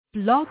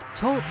Blog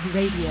Talk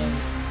Radio.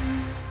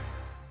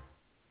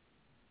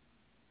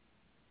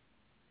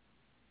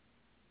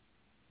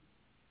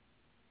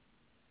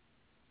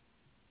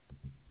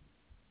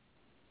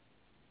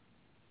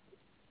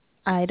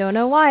 I don't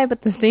know why,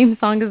 but the theme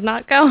song is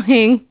not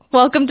going.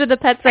 Welcome to the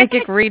Pet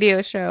Psychic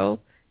Radio Show.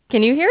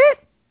 Can you hear it?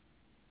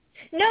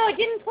 No, it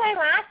didn't play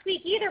last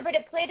week either, but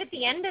it played at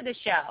the end of the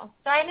show.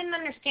 So I didn't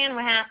understand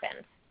what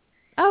happened.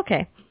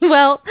 Okay.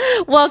 Well,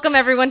 welcome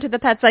everyone to the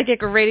Pet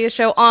Psychic Radio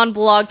Show on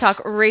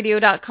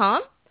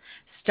blogtalkradio.com,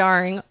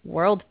 starring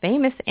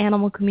world-famous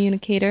animal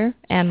communicator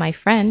and my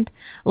friend,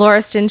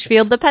 Laura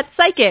Stinchfield, the Pet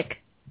Psychic.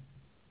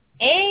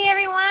 Hey,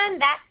 everyone.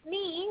 That's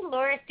me,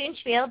 Laura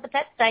Stinchfield, the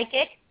Pet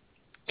Psychic.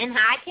 And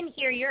I can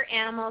hear your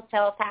animals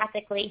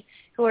telepathically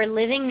who are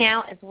living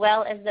now as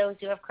well as those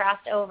who have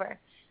crossed over.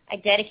 I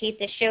dedicate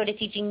this show to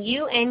teaching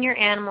you and your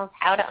animals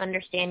how to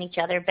understand each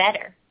other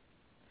better.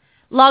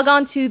 Log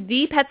on to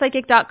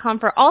thepetpsychic.com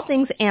for all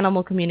things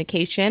animal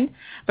communication.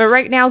 But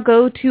right now,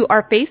 go to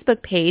our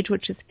Facebook page,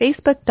 which is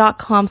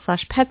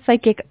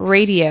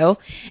facebook.com/petpsychicradio,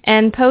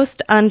 and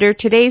post under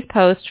today's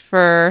post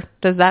for,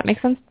 does that make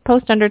sense?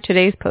 Post under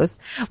today's post.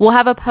 We'll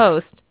have a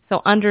post,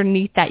 so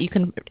underneath that you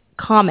can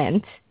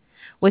comment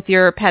with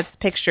your pet's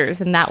pictures,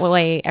 and that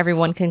way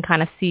everyone can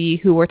kind of see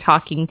who we're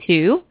talking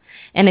to,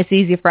 and it's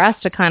easy for us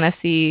to kind of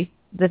see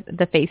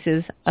the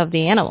faces of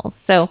the animals.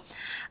 So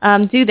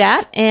do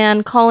that,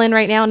 and call in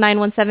right now,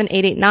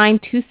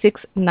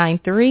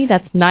 917-889-2693.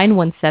 That's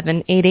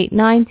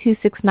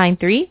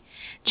 917-889-2693.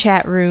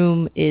 Chat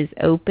room is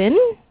open.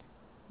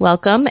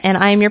 Welcome, and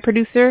I am your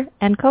producer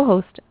and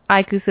co-host,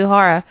 Aiku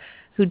Suhara,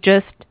 who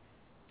just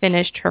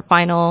finished her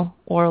final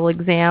oral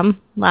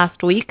exam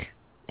last week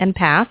and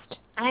passed.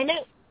 I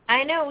know.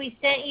 We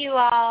sent you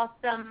all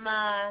some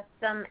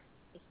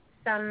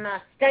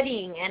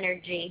studying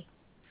energy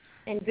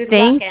and good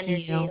luck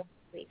energy last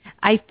week.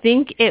 I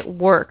think it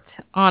worked.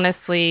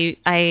 Honestly,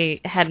 I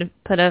had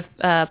put a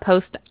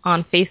post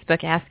on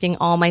Facebook asking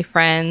all my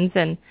friends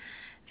and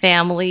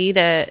family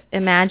to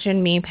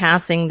imagine me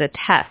passing the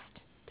test,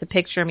 to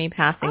picture me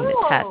passing the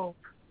test.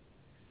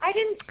 I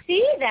didn't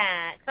see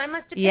that. So I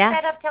must have picked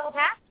that up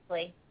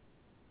telepathically.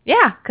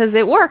 Yeah, because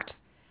it worked.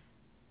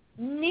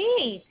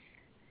 Neat.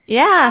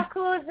 Yeah. How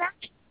cool is that?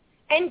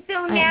 And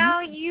so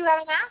now you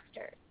have a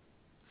master's.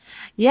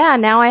 Yeah,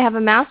 now I have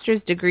a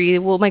master's degree.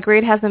 Well, my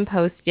grade hasn't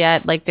posted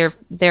yet. Like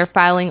they're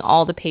filing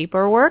all the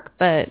paperwork,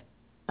 but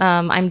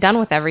I'm done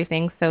with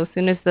everything. So as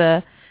soon as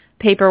the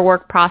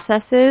paperwork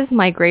processes,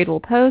 my grade will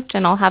post,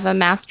 and I'll have a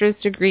master's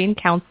degree in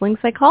counseling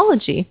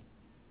psychology.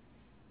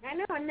 I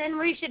know, and then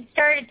we should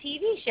start a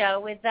TV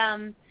show with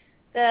the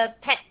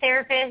pet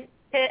therapist.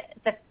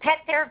 The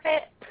pet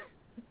therapist.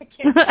 I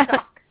can't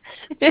talk.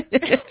 The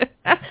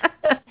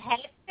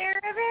pet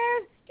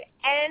therapist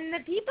and the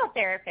people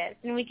therapist,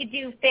 and we could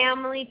do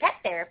family pet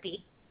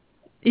therapy.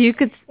 You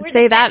could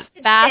say that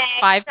fast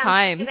 5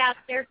 times. About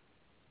their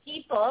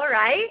people,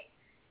 right?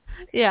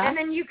 Yeah. And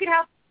then you could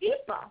help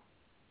people.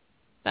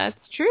 That's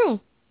true.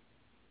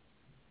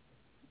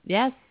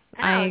 Yes,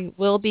 I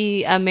will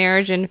be a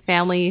marriage and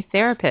family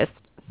therapist,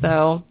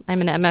 so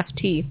I'm an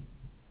MFT.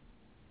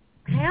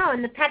 I know,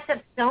 and the pets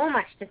have so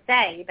much to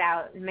say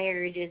about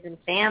marriages and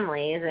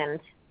families, and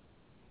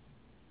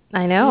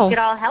I know. we could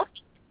all help each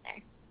other.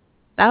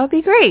 That would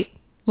be great.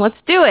 Let's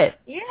do it.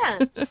 Yeah.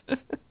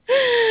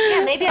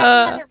 Yeah, maybe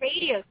I'll do another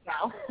radio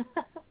show.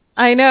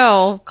 I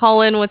know.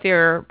 Call in with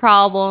your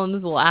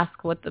problems. We'll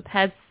ask what the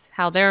pets,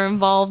 how they're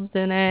involved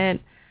in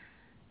it.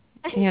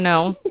 You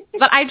know.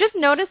 But I just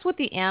noticed with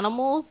the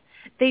animals,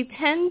 they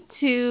tend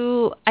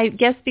to, I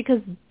guess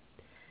because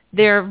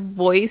their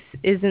voice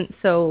isn't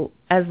so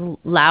as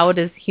loud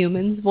as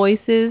humans'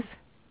 voices.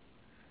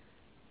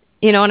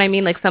 You know what I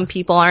mean? Like some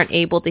people aren't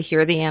able to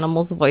hear the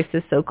animals'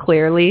 voices so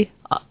clearly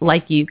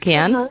like you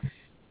can.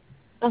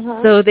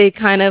 So they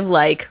kind of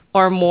like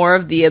are more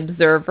of the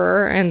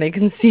observer, and they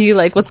can see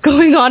like what's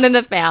going on in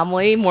the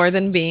family more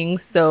than being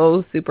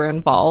so super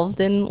involved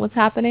in what's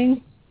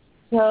happening.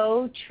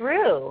 So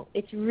true.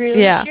 It's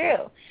really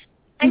true.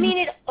 I mean,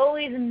 it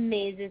always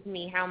amazes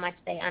me how much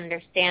they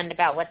understand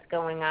about what's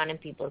going on in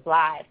people's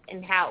lives,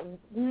 and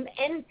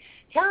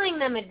telling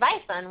them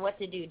advice on what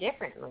to do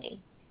differently.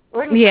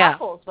 Or in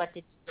couples, what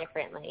to do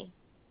differently.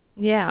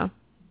 Yeah.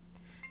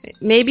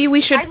 Maybe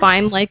we should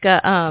find like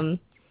a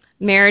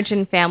marriage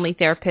and family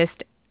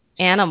therapist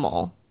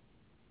animal.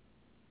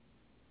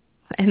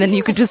 And then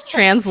you could just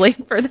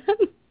translate for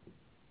them.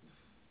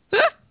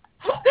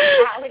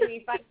 That would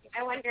be funny.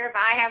 I wonder if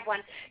I have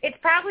one. It's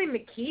probably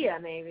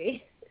Makia,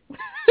 maybe.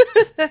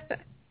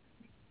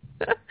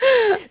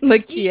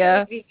 Makia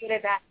would be good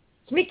at that.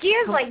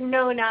 Makia's like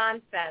no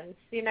nonsense,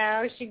 you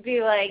know. She'd be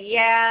like,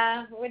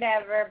 yeah,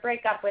 whatever,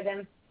 break up with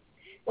him.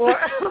 Or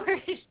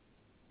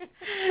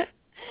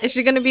is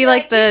she gonna be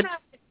like the?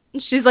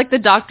 She's like the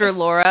Dr.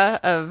 Laura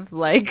of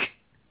like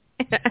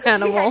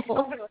animals. Yeah,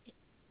 totally.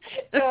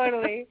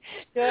 Totally.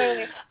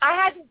 I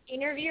had an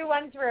interview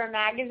once for a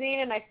magazine,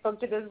 and I spoke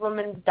to this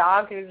woman's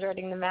dog who was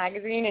writing the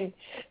magazine,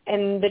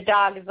 and the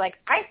dog is like,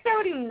 I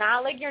so do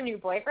not like your new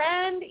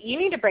boyfriend. You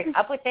need to break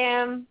up with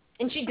him.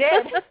 And she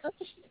did.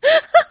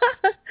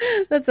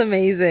 That's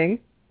amazing.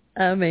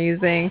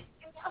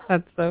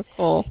 That's so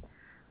cool.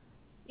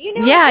 You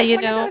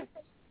know,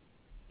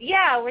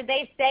 yeah, where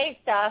they say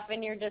stuff,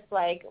 and you're just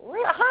like,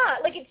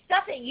 like it's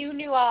stuff that you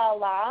knew all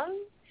along.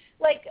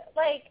 Like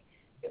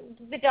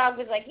the dog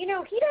was like, he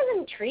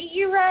doesn't treat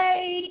you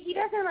right. He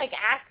doesn't like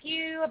ask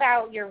you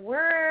about your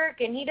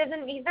work, and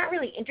he's not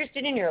really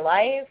interested in your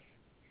life.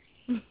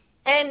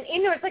 And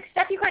it's like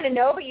stuff you kind of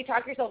know, but you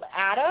talk yourself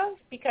out of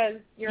because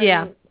you're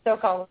in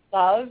so-called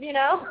love,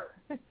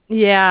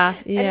 Yeah.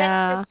 And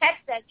then the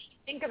text says you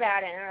think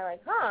about it, and you're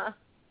like, huh.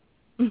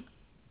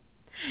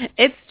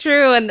 It's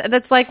true, and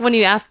that's like when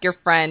you ask your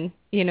friend,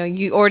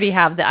 you already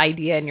have the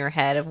idea in your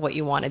head of what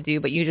you want to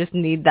do, but you just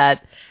need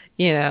that,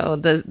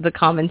 the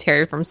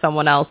commentary from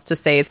someone else to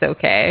say it's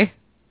okay.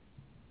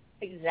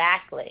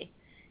 Exactly.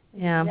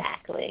 Yeah.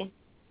 Exactly.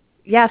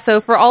 Yeah, so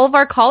for all of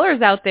our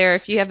callers out there,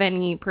 if you have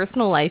any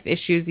personal life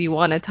issues you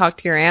want to talk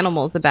to your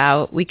animals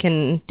about, we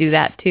can do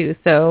that too.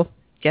 So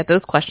get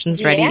those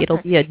questions ready.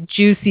 It'll be a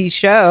juicy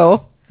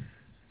show.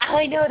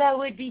 I know that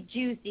would be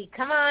juicy.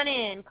 Come on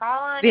in. Call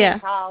on in,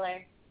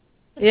 caller.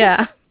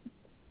 Yeah.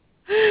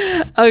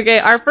 Okay,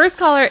 our first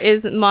caller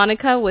is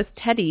Monica with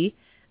Teddy,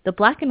 the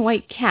black and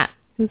white cat,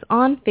 who's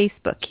on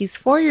Facebook. He's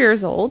 4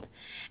 years old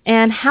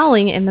and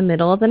howling in the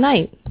middle of the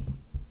night.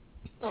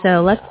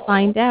 So let's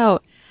find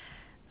out.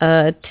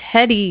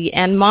 Teddy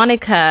and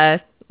Monica,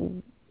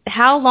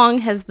 how long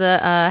has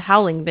the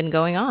howling been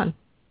going on?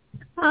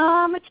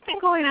 It's been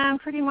going on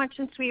pretty much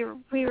since we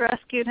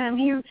rescued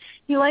him.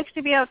 He likes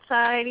to be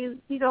outside.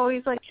 He's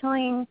always like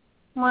killing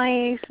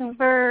mice and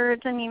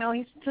birds, and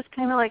he's just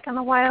kind of like on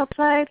the wild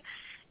side.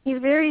 He's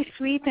very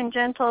sweet and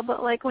gentle,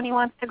 but like when he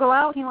wants to go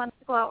out, he wants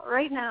to go out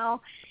right now.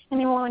 And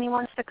when he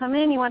wants to come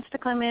in, he wants to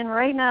come in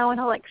right now, and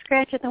he'll like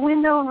scratch at the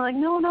window, and we're like,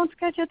 no, don't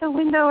scratch at the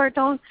window, or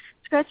don't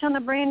scratch on the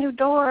brand new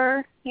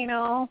door,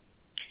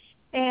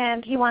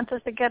 and he wants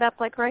us to get up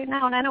like right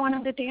now, and I don't want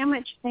him to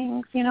damage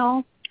things,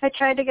 I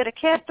tried to get a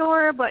cat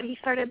door, but he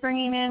started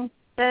bringing in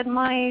dead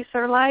mice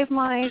or live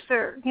mice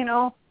or,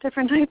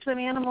 different types of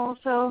animals,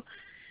 so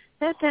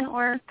that didn't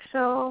work,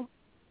 so.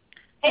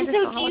 And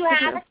so do you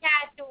have a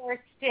cat door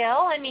still?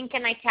 I mean,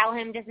 can I tell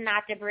him just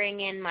not to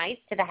bring in mice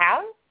to the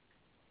house?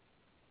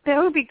 That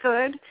would be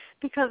good,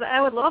 because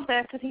I would love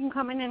that, because he can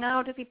come in and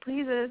out if he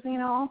pleases,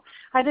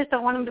 I just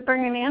don't want him to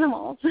bring in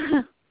animals.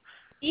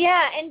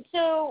 Yeah, and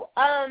so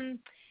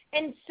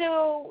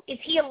is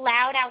he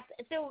allowed out?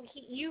 So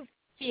you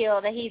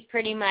feel that he's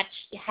pretty much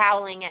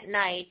howling at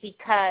night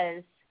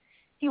because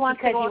he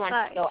wants to go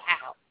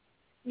out.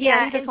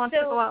 Yeah, he just wants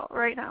to go out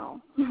right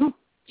now. Do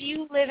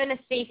you live in a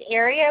safe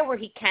area where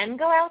he can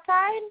go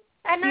outside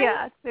at night?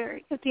 Yeah,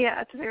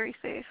 it's very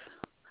safe.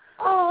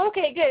 Oh,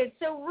 okay, good.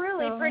 So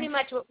really, pretty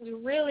much what we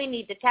really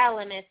need to tell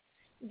him is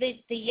the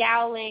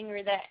yowling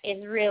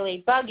is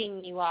really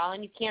bugging you all,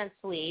 and you can't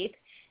sleep.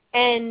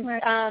 And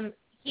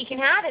he can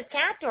have his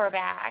cat door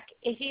back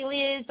if he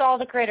leaves all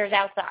the critters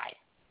outside.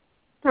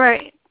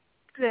 Right,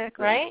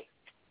 exactly. Right?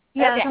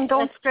 Yeah, and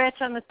don't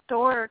scratch on the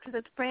door because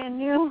it's brand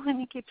new, and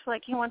he keeps when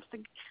he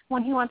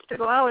wants to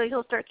go out,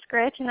 he'll start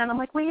scratching, and I'm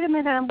like, wait a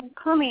minute, I'm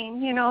coming,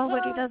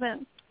 but he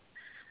doesn't.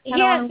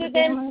 Yeah,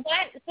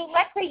 so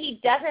let's say he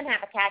doesn't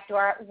have a cat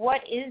door.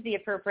 What is the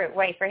appropriate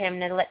way for him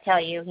to tell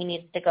you he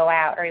needs to go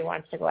out or he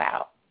wants to go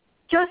out?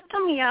 Just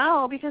to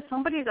meow, because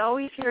somebody's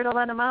always here to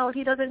let him out.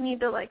 He doesn't need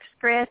to,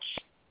 scratch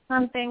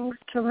on things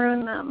to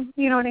ruin them.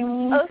 You know what I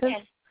mean?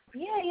 Okay.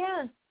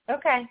 Yeah.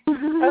 Okay.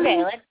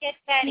 Okay, let's get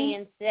Teddy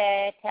and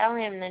tell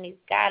him that he's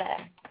got to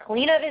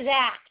clean up his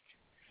act.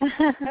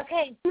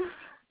 Okay.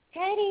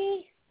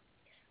 Teddy.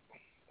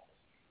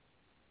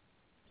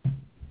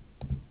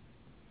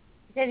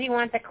 He says he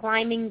wants a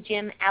climbing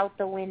gym out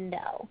the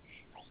window.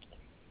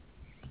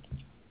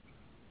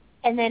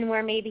 And then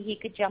where maybe he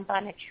could jump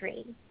on a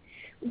tree.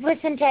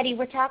 Listen, Teddy,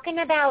 we're talking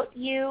about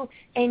you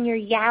and your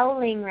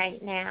yowling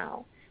right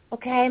now.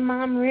 Okay?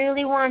 Mom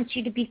really wants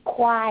you to be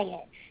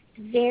quiet.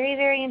 It's very,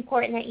 very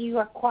important that you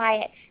are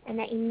quiet and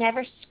that you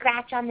never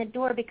scratch on the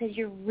door because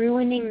you're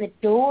ruining the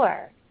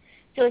door.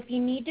 So if you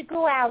need to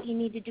go out, you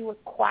need to do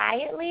it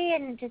quietly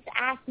and just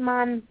ask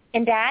Mom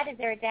and Dad. Is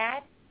there a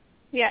dad?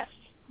 Yes.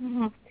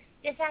 Mm-hmm.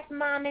 Just ask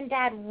Mom and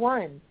Dad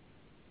once.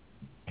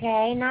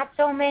 Okay? Not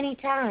so many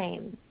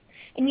times.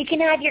 And you can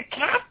have your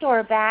cat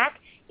door back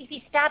if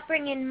you stop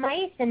bringing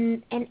mice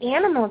and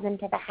animals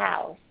into the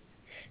house.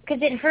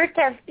 Because it hurts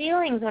our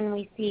feelings when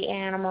we see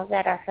animals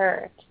that are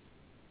hurt.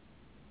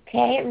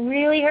 Okay? It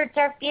really hurts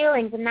our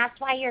feelings, and that's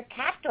why your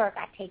cat door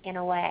got taken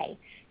away.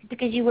 It's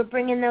because you were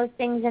bringing those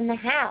things in the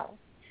house.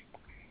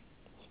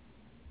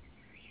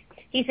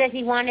 He says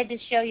he wanted to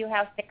show you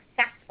how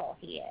successful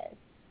he is.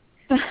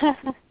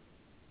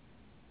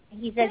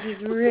 He says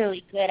he's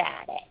really good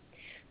at it.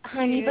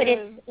 Honey, but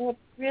it's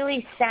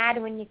really sad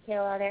when you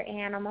kill other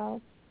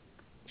animals.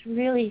 It's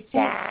really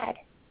sad.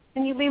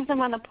 and you leave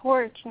them on the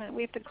porch, and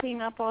we have to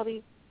clean up all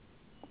these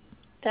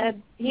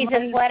dead. He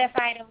says, what if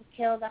I don't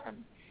kill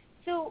them?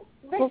 So,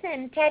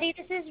 listen, Teddy,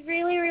 this is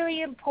really,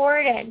 really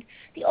important.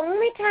 The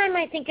only time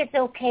I think it's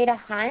okay to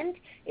hunt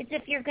is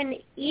if you're going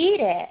to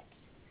eat it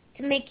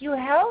to make you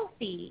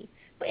healthy.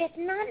 But it's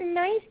not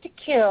nice to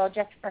kill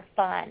just for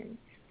fun.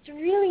 It's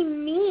really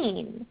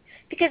mean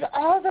because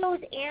all those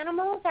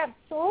animals have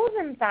souls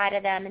inside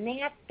of them, and they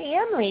have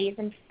families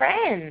and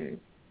friends.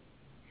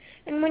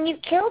 And when you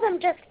kill them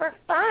just for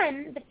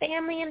fun, the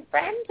family and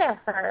friends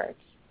are hurt,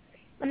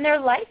 and their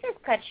life is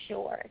cut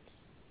short.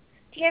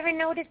 Do you ever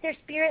notice their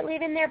spirit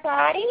leaving their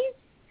bodies?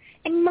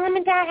 And Mom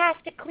and Dad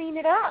have to clean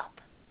it up.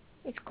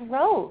 It's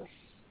gross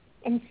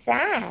and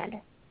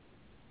sad.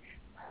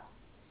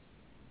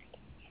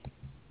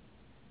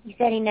 He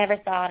said he never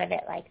thought of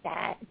it like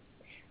that.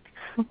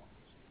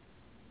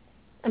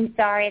 I'm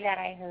sorry that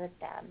I hurt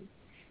them.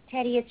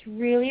 Teddy, it's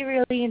really,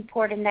 really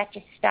important that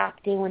you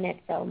stop doing it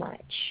so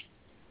much.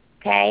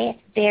 Okay?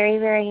 It's very,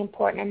 very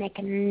important, and they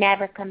can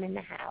never come in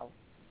the house.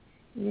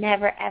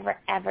 Never, ever,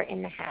 ever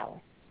in the house.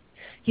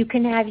 You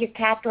can have your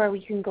cat door where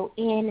you can go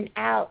in and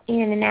out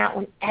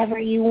whenever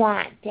you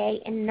want,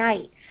 day and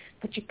night.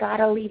 But you got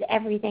to leave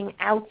everything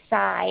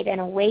outside and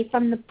away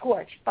from the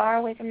porch, far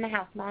away from the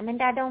house. Mom and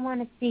Dad don't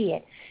want to see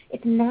it.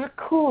 It's not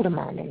cool to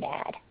Mom and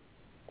Dad.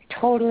 It's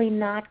totally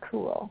not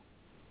cool.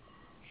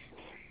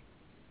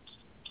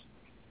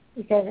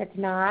 He says it's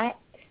not?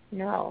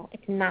 No,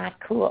 it's not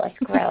cool. It's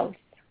gross.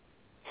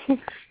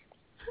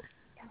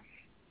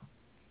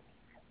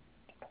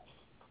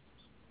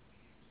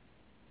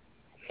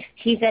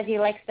 He says he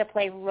likes to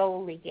play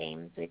roly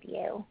games with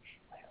you.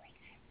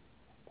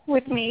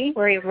 With me?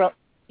 Where he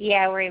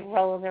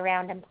rolls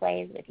around and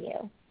plays with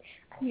you.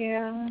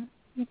 Yeah.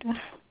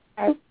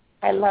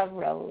 I love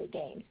roly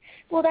games.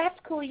 Well, that's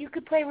cool. You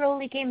could play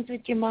roly games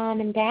with your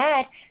mom and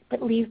dad,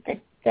 but leave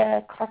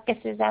the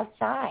carcasses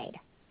outside.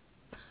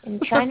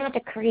 And try not to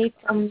create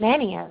so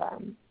many of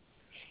them.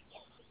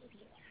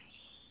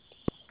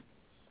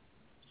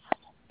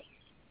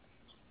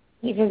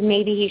 He says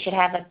maybe he should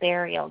have a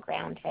burial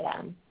ground for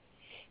them.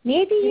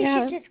 Maybe you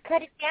should just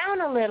cut it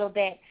down a little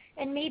bit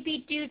and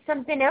maybe do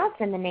something else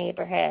in the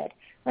neighborhood,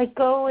 like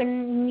go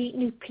and meet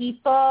new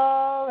people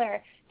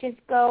or just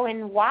go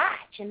and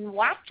watch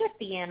what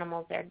the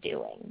animals are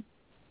doing.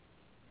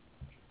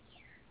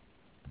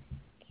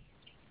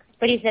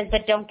 But he says,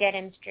 but don't get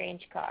in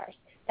strange cars.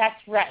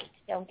 That's right.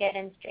 Don't get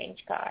in strange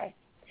cars.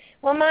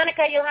 Well,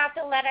 Monica, you'll have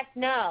to let us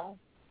know.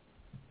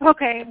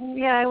 Okay.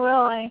 Yeah, I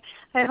will.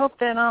 I hope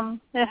that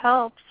it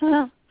helps.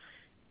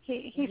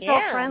 He's so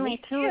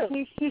friendly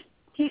too.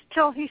 He's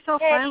so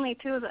friendly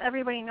too that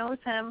everybody knows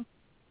him.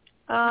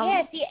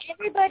 See,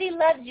 everybody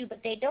loves you, but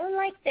they don't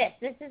like this.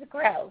 This is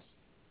gross.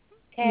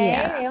 Okay?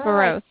 Yeah,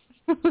 gross.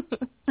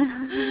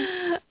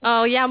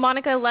 Oh yeah,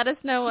 Monica, let us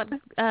know what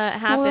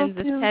happens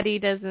if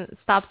Teddy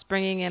stops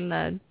bringing in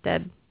the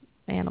dead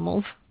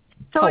animals.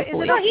 So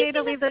hopefully. Is it okay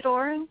to leave the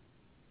door in?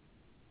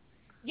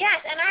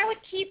 Yes, and I would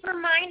keep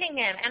reminding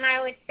him, and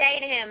I would say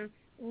to him,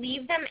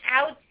 leave them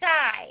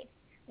outside.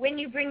 When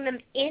you bring them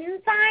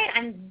inside,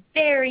 I'm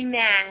very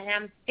mad and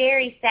I'm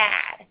very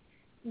sad.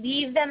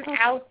 Leave them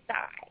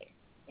outside.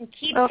 And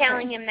keep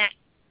telling him that.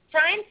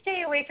 Try and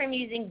stay away from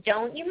using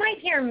don't. You might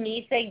hear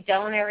me say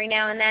don't every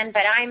now and then,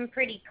 but I'm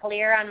pretty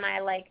clear on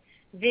my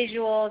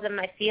visuals and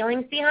my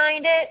feelings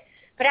behind it.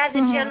 But as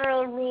a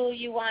general rule,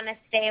 you want to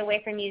stay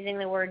away from using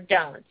the word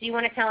don't. So you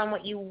want to tell him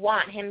what you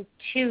want him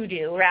to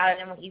do rather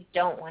than what you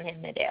don't want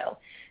him to do.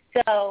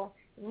 So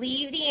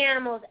leave the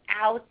animals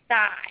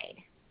outside.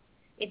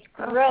 It's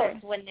gross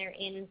when they're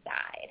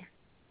inside.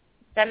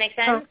 Does that make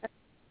sense?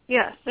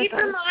 Yes. Keep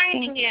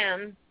reminding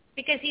him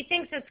because he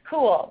thinks it's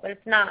cool, but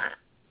it's not.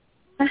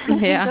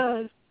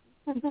 Yeah.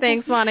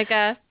 Thanks,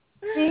 Monica.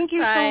 Thank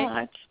you so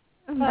much.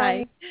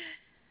 Bye.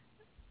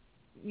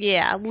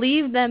 Yeah,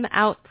 leave them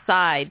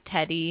outside,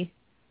 Teddy.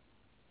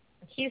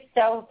 He's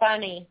so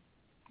funny.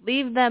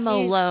 Leave them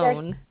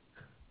alone.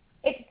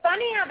 It's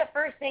funny how the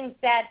first thing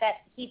said that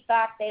he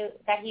thought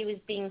that he was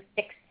being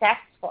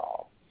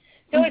successful.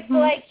 So it's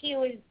like he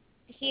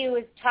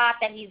was taught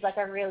that he's like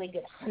a really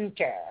good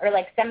hunter, or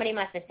like somebody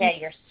must have said,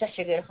 you're such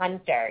a good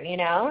hunter, you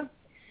know?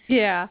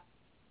 Yeah.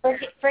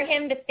 For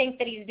him to think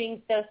that he's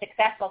being so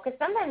successful, because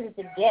sometimes it's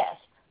a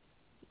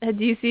gift.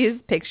 Do you see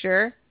his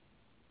picture?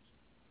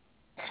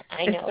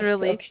 I know. It's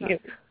really so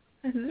cute.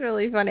 It's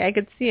really funny. I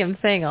could see him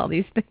saying all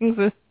these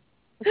things.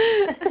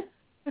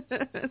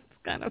 It's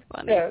kind of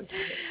funny.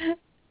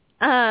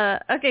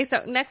 Okay,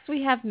 so next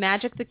we have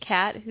Magic the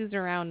cat, who's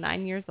around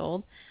 9 years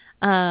old.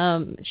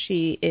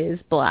 She is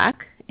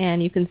black,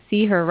 and you can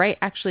see her right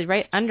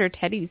under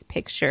Teddy's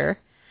picture.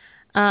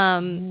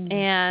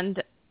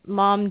 And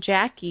Mom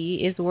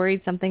Jackie is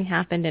worried something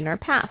happened in her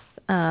past.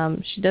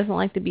 She doesn't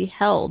like to be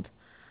held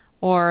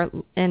or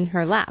in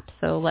her lap,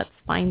 so let's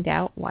find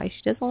out why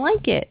she doesn't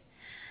like it.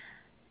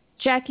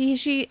 Jackie,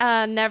 she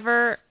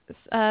never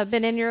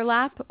been in your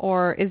lap,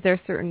 or is there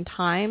certain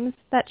times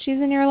that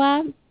she's in your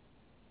lap?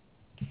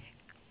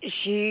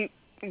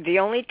 The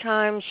only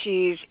time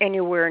she's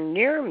anywhere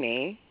near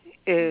me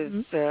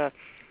is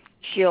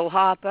she'll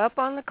hop up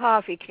on the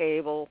coffee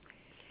table,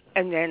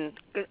 and then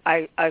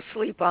I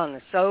sleep on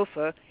the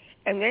sofa,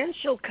 and then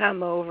she'll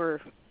come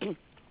over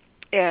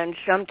and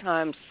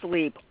sometimes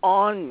sleep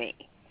on me.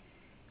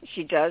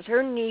 She does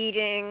her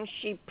kneading,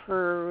 she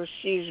purrs,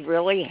 she's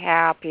really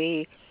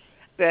happy.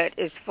 But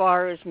as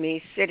far as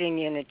me sitting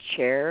in a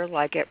chair,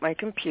 like at my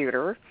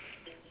computer,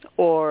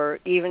 or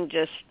even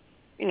just,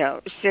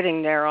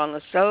 sitting there on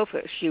the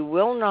sofa, she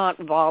will not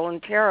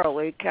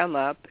voluntarily come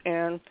up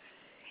and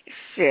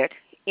sit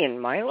in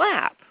my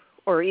lap,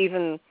 or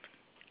even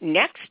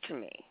next to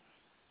me.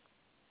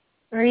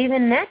 Or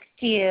even next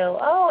to you.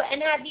 Oh,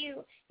 and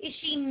is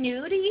she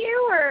new to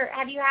you, or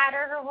have you had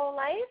her whole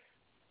life?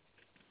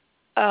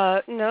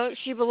 No,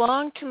 she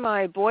belonged to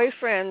my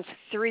boyfriend's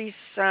 3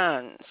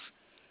 sons.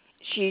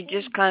 She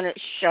just kind of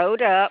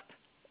showed up.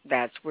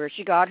 That's where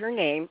she got her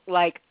name,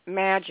 like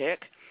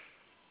magic.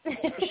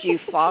 She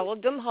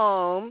followed them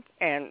home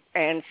and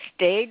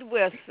stayed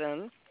with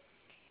them.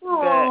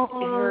 Aww.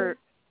 But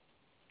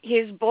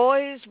his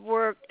boys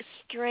worked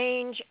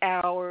strange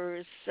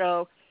hours,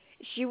 so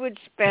she would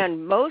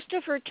spend most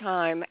of her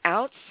time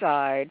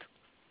outside.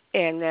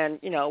 And then,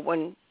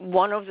 when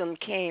one of them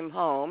came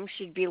home,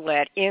 she'd be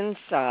let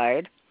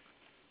inside.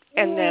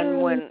 And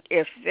then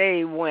if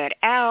they went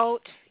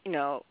out,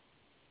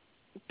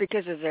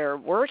 because of their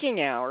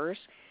working hours,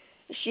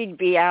 she'd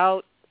be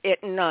out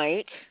at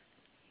night.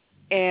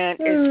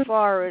 And as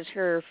far as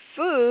her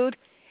food,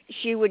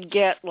 she would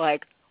get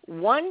like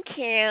 1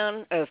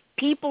 can of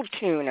people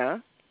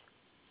tuna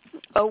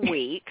a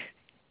week.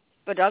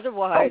 But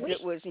otherwise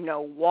it was,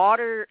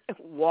 water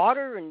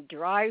and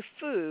dry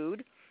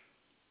food.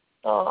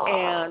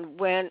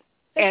 Aww.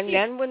 And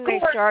then when they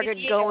started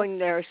going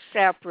their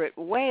separate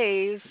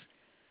ways,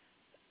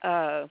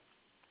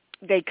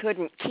 they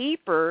couldn't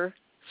keep her.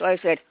 So I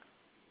said,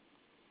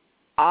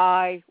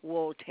 I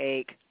will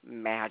take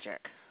magic.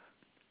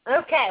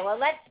 Okay, well,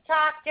 let's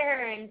talk to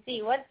her and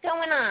see what's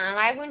going on.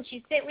 Why wouldn't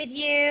she sit with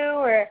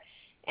you?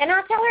 And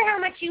I'll tell her how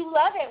much you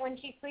love it when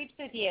she sleeps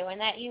with you and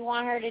that you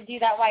want her to do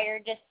that while you're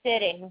just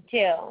sitting,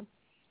 too.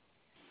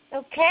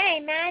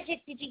 Okay,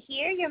 Magic, did you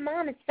hear? Your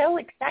mom is so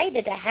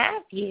excited to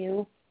have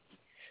you.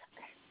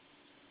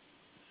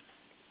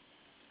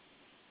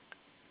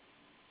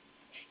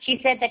 She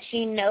said that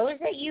she knows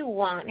that you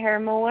want her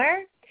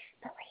more.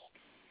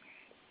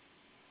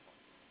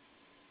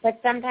 But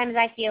sometimes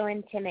I feel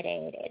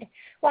intimidated.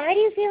 Why do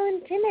you feel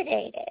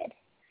intimidated?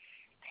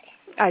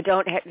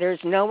 There's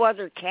no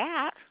other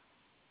cat.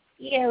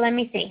 Yeah, let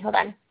me see. Hold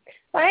on.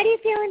 Why do you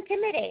feel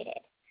intimidated?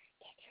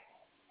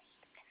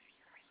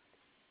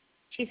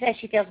 She says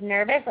she feels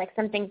nervous, like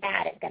something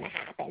bad is going to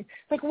happen.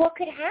 Like, what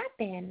could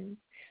happen?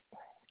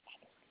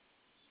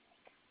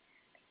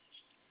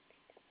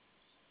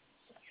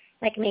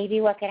 Like, maybe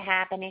what could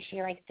happen is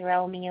she,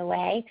 throw me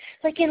away.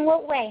 Like, in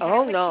what way?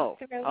 How would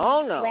she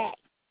throw me away?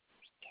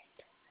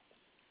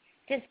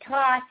 Just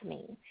toss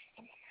me.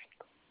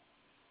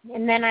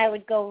 And then I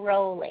would go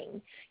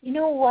rolling. You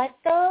know what,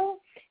 though?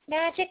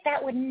 Magic,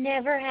 that would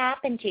never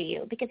happen to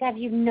you. Because have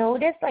you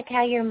noticed,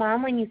 how your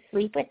mom, when you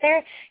sleep with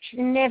her, she's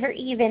never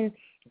even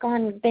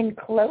been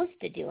close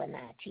to doing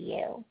that to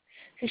you.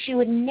 So she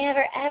would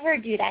never, ever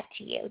do that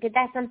to you. Did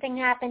that something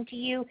happen to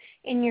you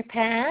in your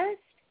past?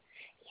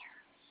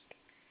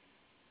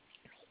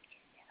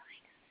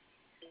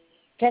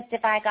 Just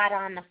if I got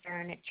on the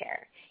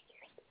furniture.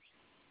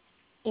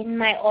 In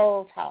my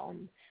old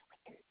home.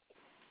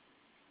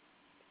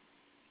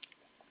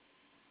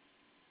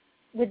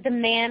 With the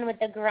man with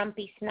the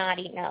grumpy,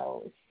 snotty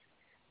nose.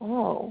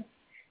 Oh.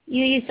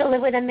 You used to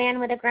live with a man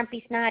with a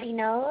grumpy, snotty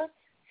nose?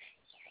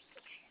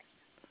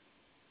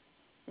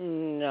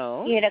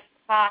 No. He had a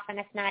cough and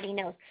a snotty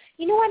nose.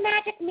 You know what,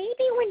 Magic?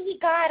 Maybe when he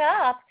got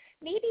up,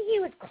 maybe he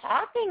was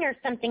coughing or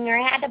something,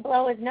 or had to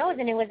blow his nose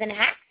and it was an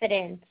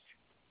accident.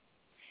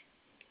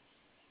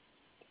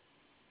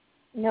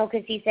 No,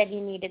 because he said you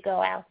need to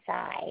go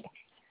outside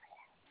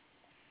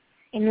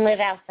and live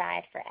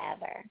outside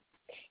forever.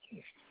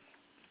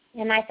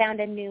 And I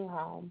found a new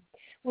home.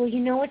 Well, you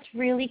know what's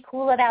really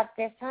cool about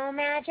this home,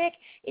 Magic,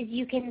 is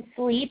you can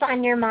sleep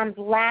on your mom's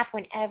lap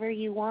whenever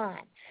you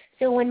want.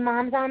 So when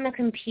mom's on the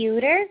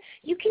computer,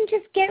 you can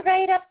just get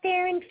right up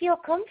there and feel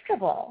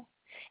comfortable.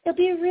 It'll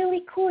be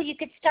really cool. You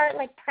could start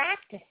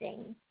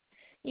practicing.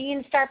 You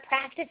can start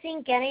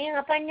practicing getting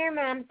up on your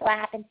mom's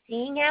lap and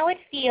seeing how it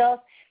feels.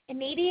 And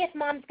maybe if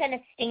mom's going to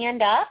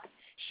stand up,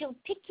 she'll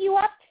pick you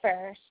up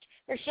first,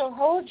 or she'll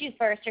hold you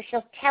first, or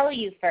she'll tell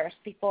you first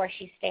before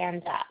she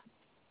stands up.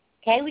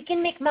 Okay? We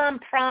can make mom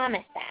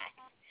promise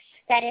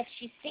that if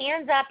she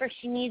stands up or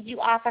she needs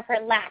you off of her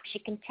lap, she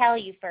can tell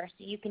you first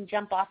so you can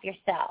jump off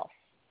yourself.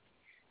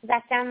 Does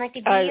that sound like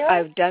a deal?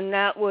 I've done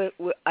that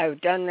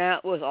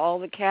with all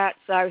the cats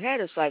I've had.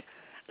 It's like,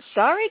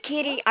 sorry,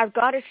 kitty, I've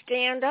got to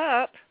stand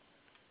up.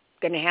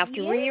 Going to have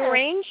to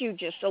rearrange you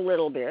just a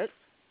little bit.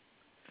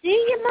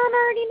 See, your mom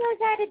already knows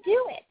how to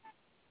do it.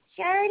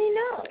 She already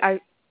knows.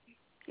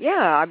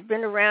 I've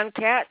been around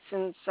cats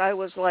since I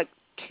was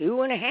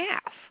 2.5.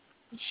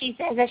 She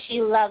says that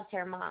she loves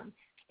her mom.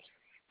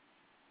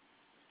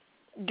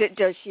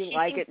 Does she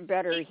like it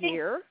better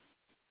here?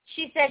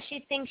 She said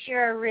she thinks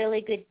you're a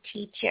really good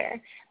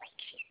teacher.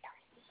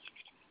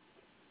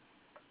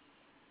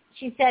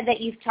 She said that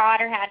you've taught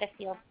her how to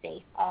feel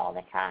safe all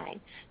the time.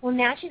 Well,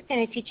 now she's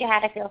going to teach you how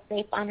to feel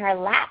safe on her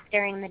lap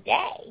during the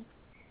day.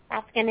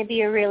 That's going to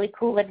be a really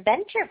cool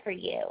adventure for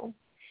you.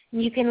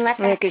 And you can let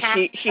that cat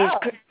go.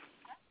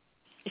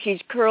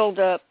 She's curled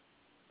up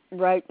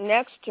right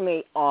next to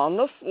me on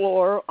the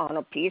floor on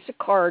a piece of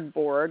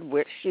cardboard,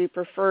 which she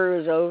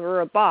prefers over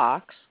a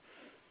box.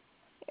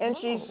 And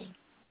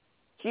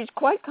she's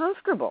quite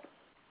comfortable.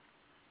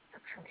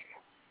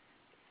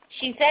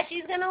 She said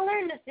she's going to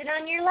learn to sit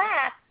on your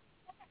lap.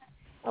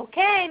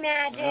 Okay,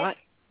 Magic. Right.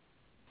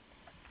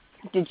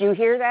 Did you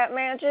hear that,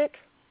 Magic?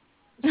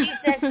 She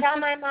says, tell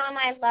my mom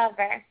I love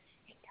her.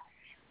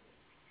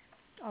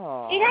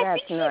 Oh, See,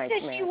 that's nice,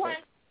 Magic.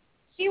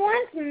 She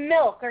wants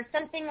milk or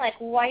something like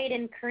white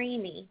and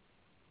creamy.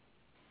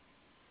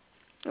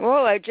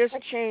 Well, I just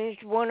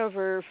changed one of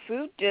her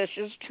food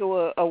dishes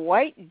to a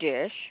white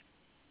dish.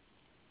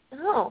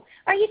 Oh,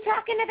 are you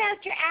talking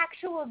about your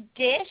actual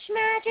dish,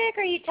 Magic?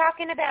 Or are you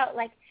talking about,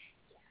 like,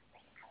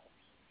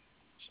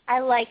 I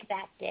like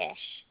that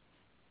dish.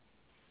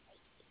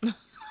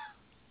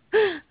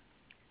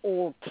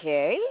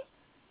 Okay.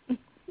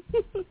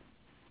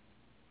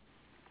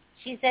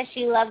 She says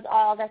she loves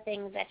all the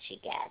things that she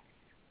gets.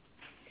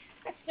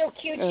 That's so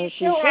cute. She's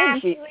she so said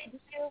happy with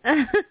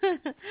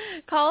you.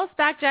 Call us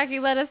back, Jackie.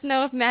 Let us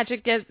know if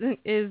Magic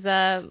is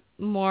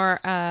more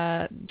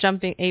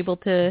able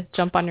to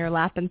jump on your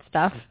lap and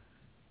stuff.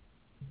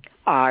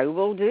 I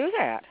will do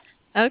that.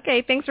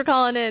 Okay, thanks for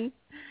calling in.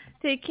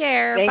 Take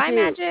care. Thank Bye, you.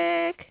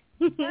 Magic.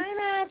 Bye,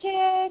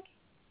 Magic.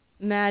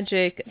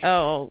 Magic.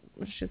 Oh,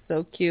 she's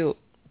so cute.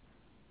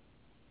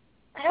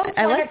 I hope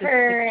I one like of this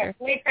her picture.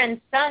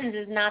 boyfriend's sons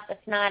is not the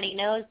snotty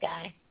nose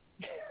guy.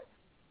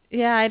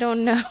 Yeah, I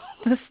don't know.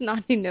 The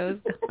snotty nose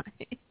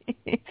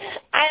guy.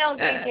 I don't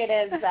think it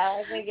is, though.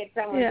 I think it's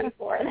someone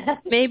before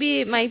that. Maybe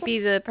it might be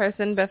the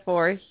person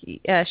before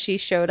she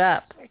showed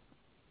up.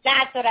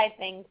 That's what I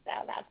think, so.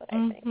 That's what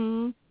I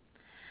think.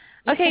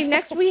 Okay,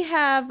 next we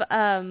have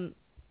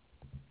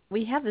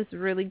this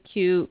really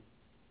cute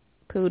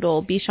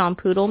poodle, Bichon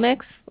Poodle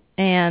mix,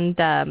 and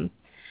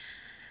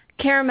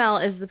Caramel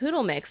is the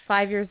poodle mix,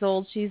 5 years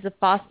old. She's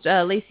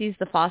Lacey's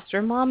the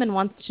foster mom and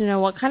wants to know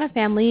what kind of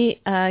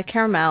family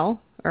Caramel,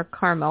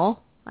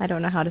 I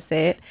don't know how to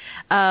say it,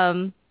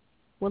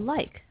 would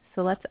like.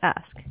 So let's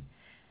ask.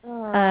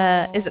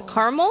 Is it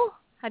Caramel?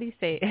 How do you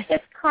say it?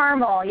 It's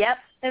Caramel, yep.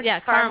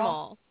 It's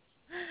Caramel.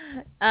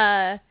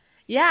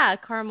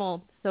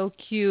 Caramel, so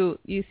cute.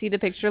 You see the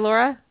picture,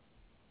 Laura?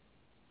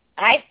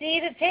 I see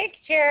the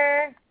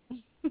picture.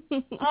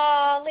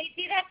 Oh,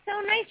 Lacey, that's so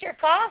nice. You're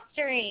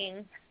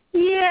fostering.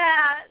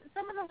 Yeah,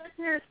 some of the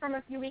listeners from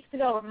a few weeks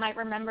ago might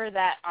remember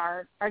that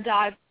our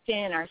dog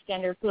Finn, our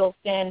standard poodle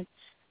Finn,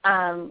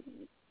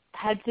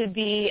 had to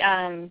be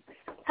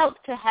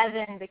helped to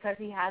heaven because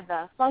he had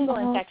the fungal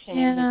infection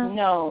in his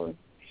nose.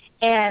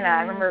 And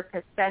I remember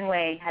because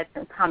Fenway had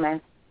some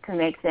comments to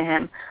make to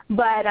him.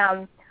 But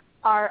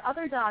our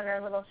other dog,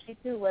 our little Shih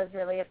Tzu, was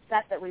really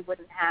upset that we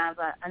wouldn't have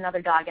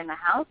another dog in the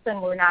house,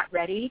 and we're not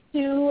ready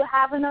to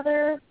have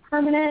another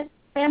permanent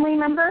family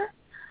member.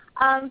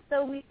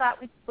 So we thought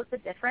we'd split the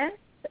difference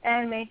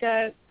and make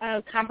a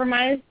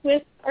compromise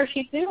with our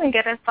Shih Tzu and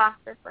get a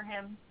foster for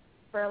him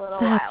for a little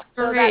while.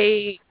 So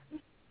great.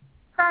 That's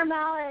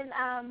Carmel,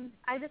 and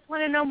I just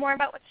want to know more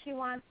about what she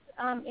wants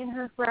in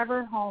her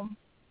forever home.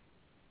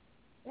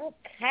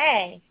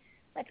 Okay.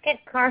 Let's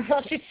get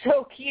Carmel. She's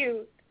so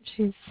cute.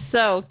 She's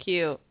so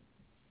cute.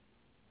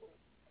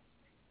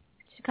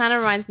 She kind of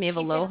reminds me of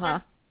Aloha.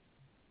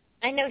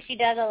 I know she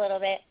does a little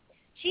bit.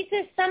 She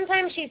says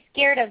sometimes she's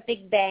scared of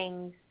big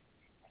bangs.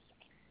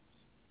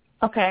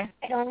 Okay.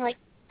 I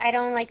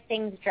don't like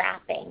things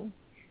dropping.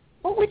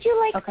 What would you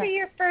like for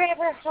your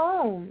forever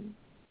home?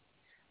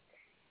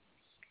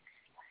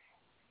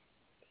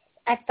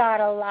 I've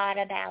thought a lot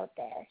about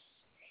this.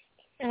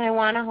 And I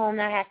want a home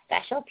that has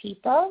special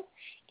people.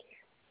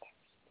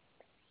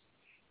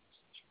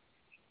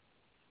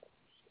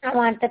 I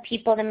want the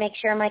people to make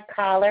sure my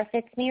collar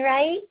fits me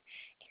right.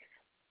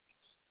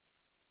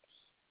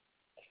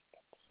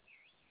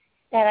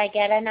 That I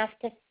get enough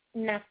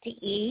to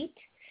eat.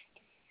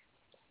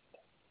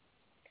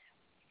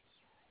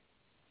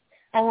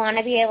 I want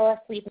to be able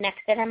to sleep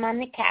next to them on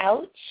the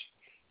couch.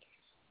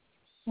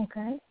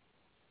 Okay.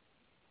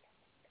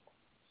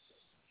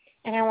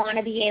 And I want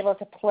to be able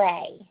to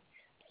play.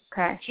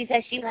 Okay. She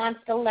says she wants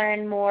to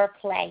learn more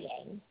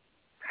playing.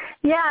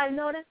 Yeah, I've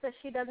noticed that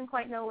she doesn't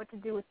quite know what to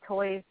do with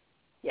toys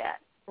yet.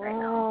 Right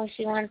now.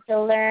 She wants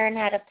to learn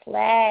how to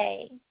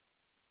play.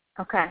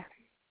 Okay.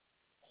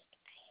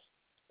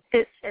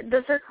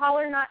 Does her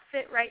collar not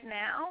fit right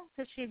now?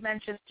 Because she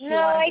mentioned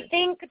I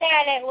think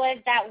that it was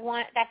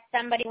that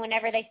somebody,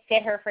 whenever they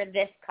fit her for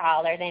this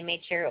collar, they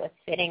made sure it was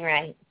fitting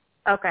right.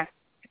 Okay.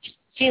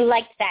 She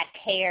liked that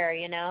care,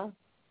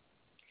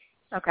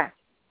 Okay.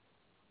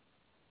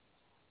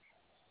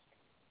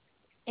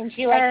 And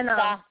she likes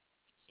soft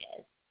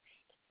stitches.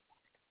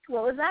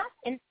 What was that?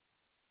 And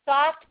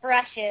soft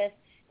brushes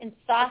and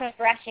soft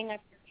brushing of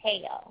her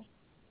tail.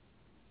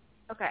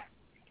 Okay.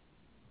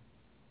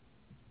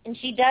 And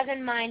she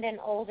doesn't mind an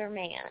older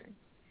man.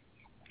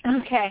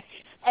 Okay.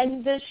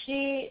 And does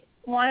she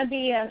want to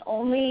be an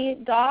only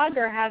dog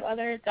or have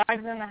other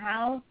dogs in the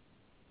house?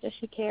 Does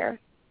she care?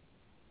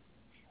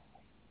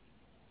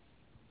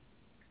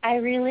 I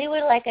really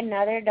would like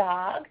another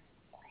dog.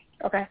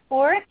 Okay.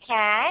 Or a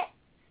cat.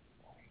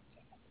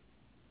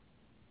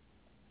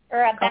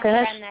 Or a best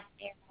friend that's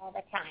there all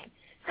the time.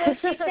 So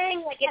she's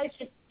saying, like, if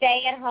it's a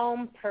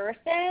stay-at-home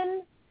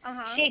person,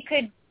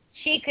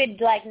 she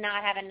could like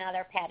not have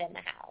another pet in the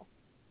house.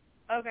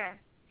 Okay.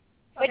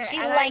 But okay. she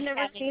and likes I've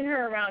never seen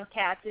her around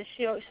cats.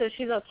 So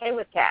she's okay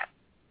with cats?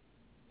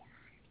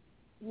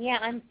 Yeah,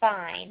 I'm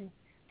fine.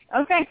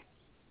 Okay.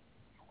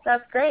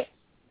 That's great.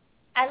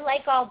 I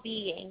like all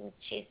beings,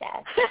 she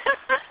says.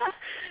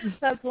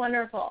 That's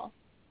wonderful.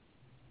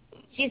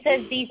 She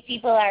says these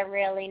people are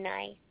really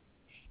nice.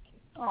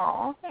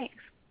 Aw, thanks.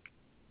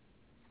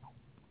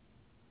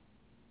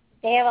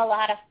 They have a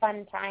lot of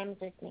fun times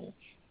with me.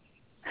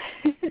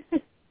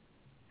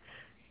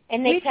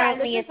 And they tell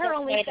me it's her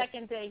only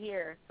second day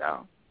here,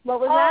 so.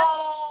 What was that?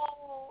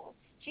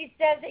 She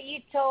says that you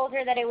told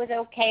her that it was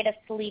okay to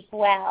sleep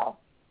well.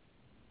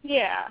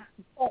 Yeah.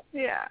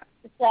 Yeah.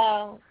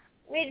 So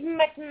it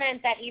must have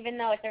meant that even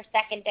though it's her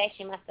second day,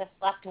 she must have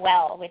slept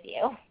well with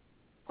you.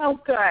 Oh,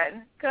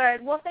 good.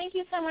 Good. Well, thank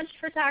you so much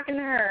for talking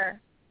to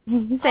her.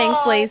 Thanks,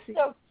 Lacey.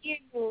 So cute.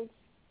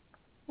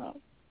 Oh,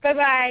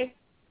 bye-bye.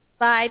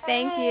 Bye.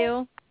 Thank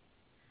you.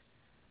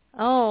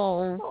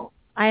 Oh,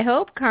 I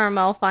hope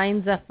Carmel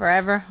finds a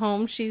forever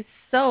home. She's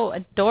so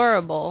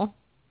adorable.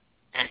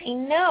 I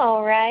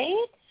know,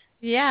 right?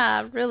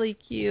 Yeah, really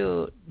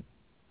cute.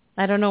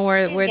 I don't know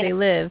where they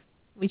live.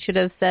 We should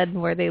have said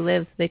where they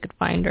live so they could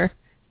find her.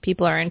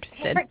 People are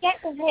interested. I forget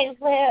where they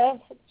live.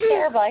 It's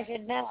terrible. I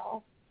should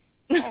know.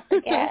 I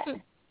forget.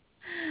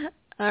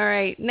 All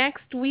right.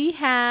 Next we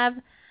have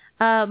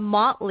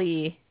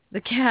Motley,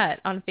 the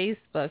cat, on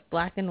Facebook,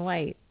 black and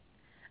white.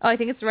 Oh, I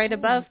think it's right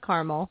above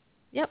Carmel.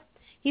 Yep.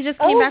 He just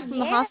came back from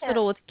the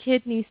hospital with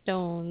kidney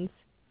stones.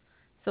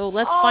 So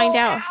let's find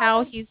out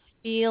how he's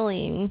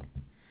feeling.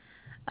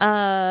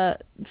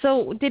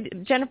 So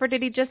Jennifer,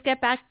 did he just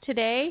get back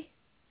today?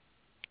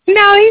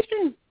 No, he's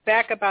been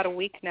back about a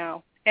week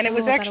now. And it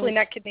was actually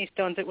not kidney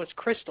stones, it was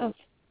crystals.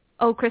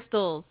 Oh,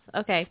 crystals.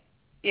 Okay.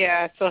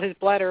 Yeah, so his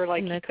bladder,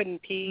 he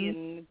couldn't pee,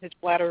 and his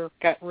bladder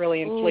got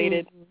really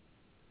inflated.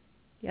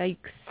 Ooh. Yikes.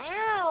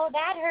 Ow,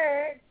 that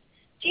hurts.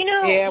 Do you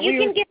know, you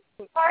can get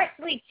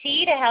parsley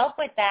tea to help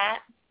with that.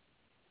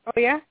 Oh,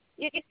 yeah?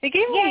 They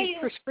gave me you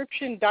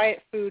prescription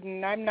diet food,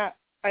 and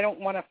I don't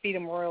want to feed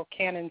him Royal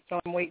Canin, so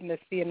I'm waiting to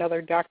see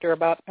another doctor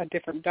about a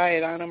different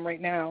diet on him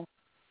right now.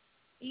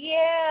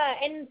 Yeah,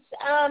 and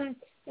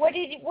what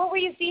were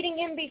you feeding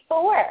him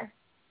before?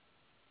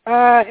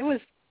 It was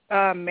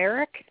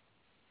Merrick.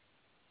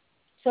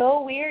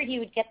 So weird he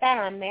would get that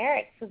on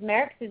Merrick's, because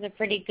Merrick's is a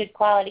pretty good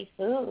quality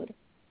food.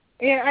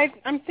 Yeah,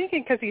 I'm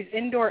thinking because he's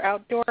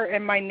indoor-outdoor,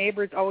 and my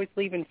neighbor's always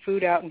leaving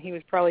food out, and he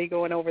was probably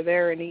going over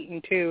there and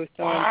eating too,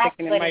 so I'm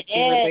thinking it might be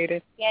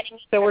related.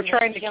 So we're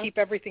trying to keep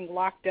everything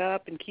locked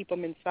up and keep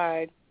them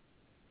inside.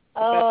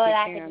 Oh,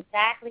 that's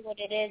exactly what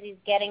it is. He's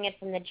getting it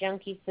from the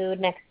junky food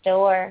next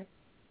door.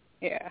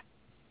 Yeah.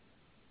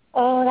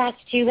 Oh,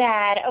 that's too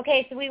bad.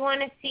 Okay, so we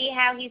want to see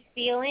how he's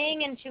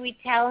feeling, and should we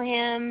tell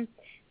him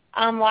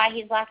why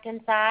he's locked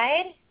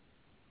inside?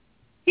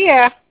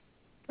 Yeah,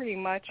 pretty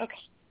much.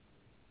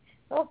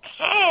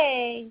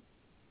 Okay.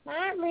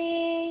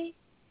 Motley,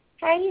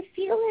 how are you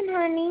feeling,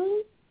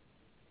 honey?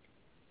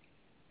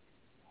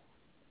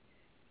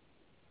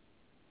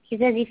 He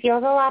says he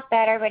feels a lot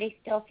better, but he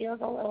still feels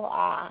a little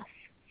off.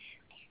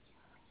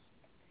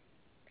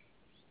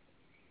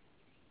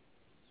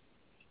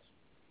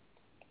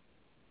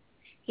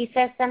 He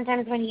says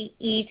sometimes when he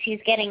eats, he's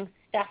getting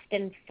stuffed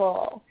and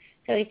full,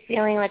 so he's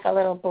feeling like a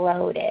little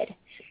bloated.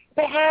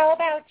 But how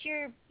about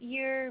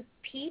your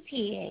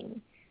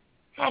pee-peeing?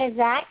 How does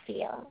that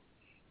feel?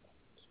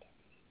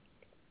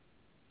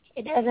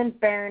 It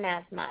doesn't burn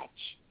as much,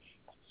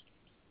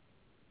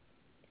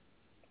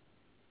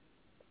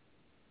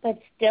 but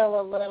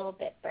still a little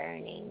bit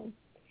burning.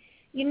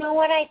 You know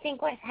what I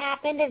think what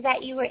happened is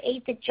that you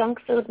ate the junk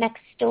food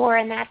next door,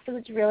 and that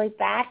food's really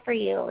bad for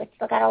you. It's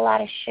got a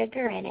lot of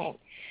sugar in it.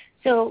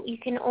 So you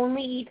can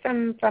only eat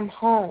from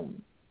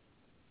home.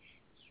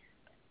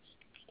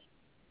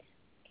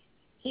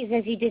 He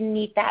says he didn't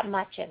eat that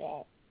much of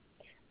it.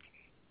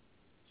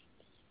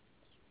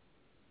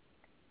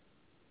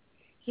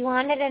 He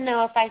wanted to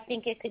know if I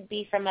think it could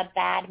be from a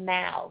bad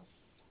mouse.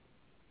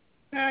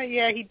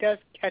 Yeah, he does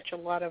catch a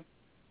lot of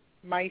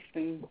mice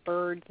and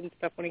birds and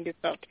stuff when he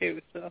gets out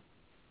too. So.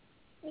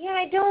 Yeah,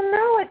 I don't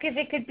know if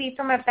it could be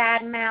from a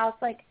bad mouse.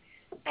 I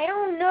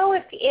don't know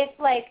if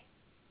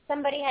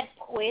somebody had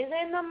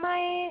poisoned the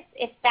mice,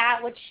 if that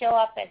would show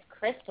up as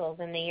crystals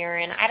in the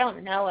urine. I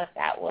don't know if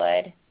that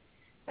would.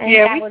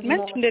 Yeah, we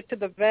mentioned it to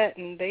the vet,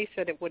 and they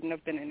said it wouldn't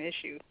have been an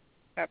issue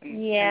having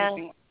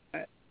anything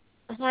like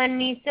that.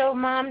 Honey, so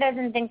Mom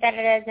doesn't think that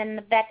it is, and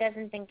the vet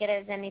doesn't think it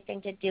has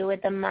anything to do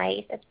with the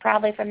mice. It's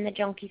probably from the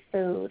junky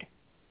food.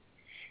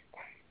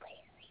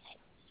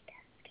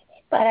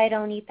 But I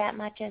don't eat that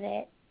much of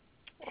it.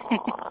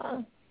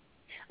 Aww.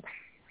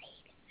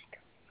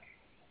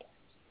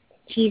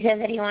 He says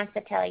that he wants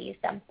to tell you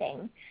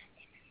something.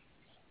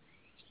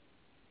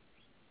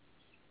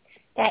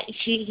 That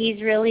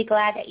he's really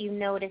glad that you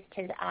noticed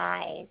his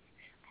eyes.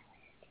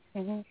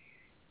 Mm-hmm.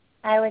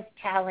 I was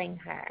telling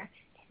her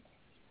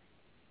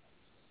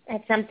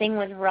that something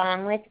was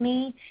wrong with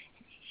me,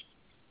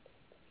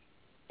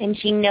 and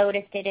she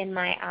noticed it in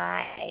my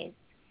eyes.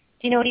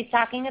 Do you know what he's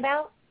talking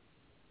about?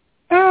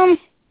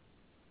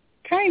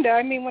 Kinda.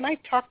 I mean, when I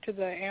talk to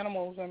the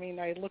animals, I mean,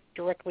 I look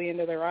directly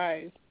into their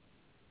eyes.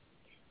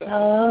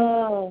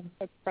 So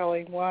that's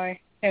probably why.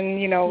 And,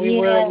 we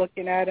were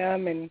looking at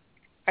him, and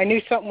I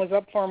knew something was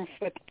up for him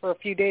for a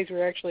few days. We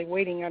were actually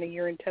waiting on a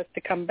urine test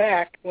to come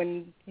back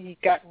when he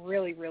got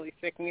really, really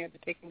sick, and we had to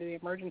take him to the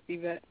emergency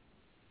vet.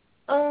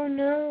 Oh,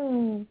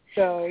 no.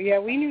 So, yeah,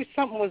 we knew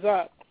something was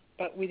up,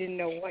 but we didn't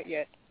know what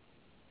yet.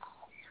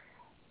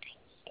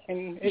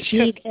 And it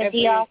took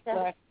every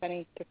last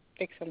penny to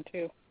fix him,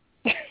 too.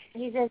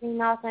 He says he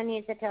also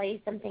needs to tell you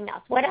something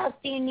else. What else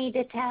do you need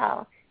to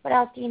tell? What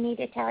else do you need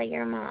to tell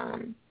your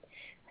mom?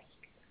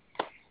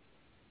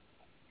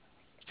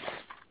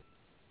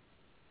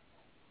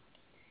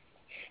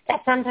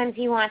 That sometimes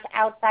he wants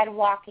outside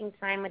walking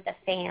time with the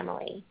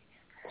family.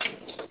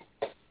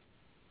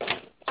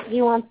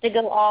 He wants to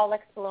go all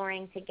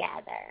exploring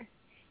together.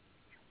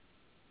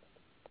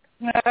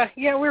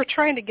 Yeah, we were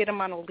trying to get him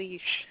on a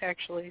leash,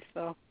 actually.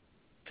 So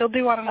if he'll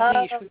do on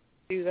a leash, we can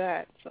do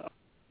that.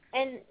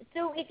 And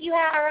so if you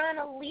are on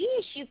a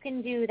leash, you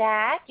can do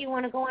that. Do you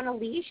want to go on a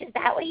leash? Is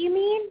that what you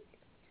mean?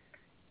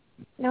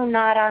 No,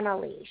 not on a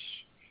leash.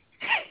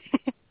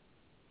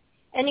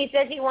 And he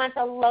says he wants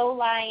a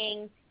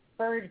low-lying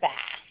bird bath.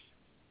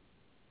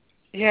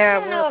 Yeah,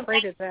 we're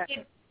afraid of that.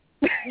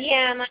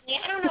 Yeah, Mommy,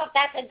 I don't know if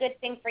that's a good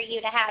thing for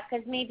you to have,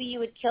 because maybe you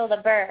would kill the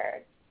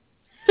bird.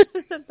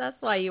 That's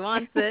why he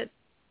wants it.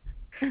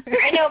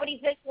 I know, but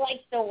he says he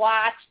likes to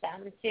watch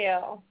them,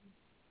 too.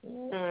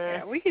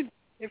 Yeah, we could.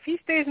 If he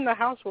stays in the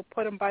house, we'll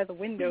put him by the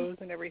windows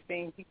and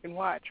everything. He can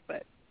watch,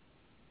 but.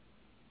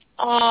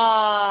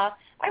 I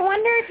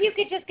wonder if you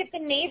could just get the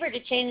neighbor to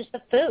change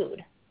the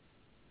food.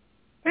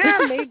 Yeah,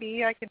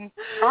 maybe I can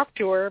talk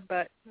to her,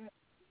 but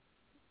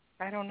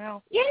I don't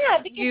know.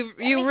 Yeah, because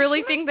you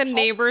really think the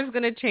neighbor's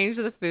going to change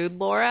the food,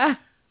 Laura?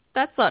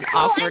 That's an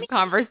awkward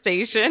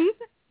conversation.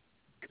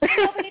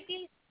 No, but if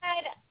you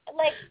said,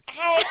 like,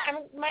 hey,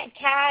 my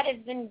cat has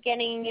been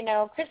getting,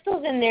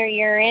 crystals in their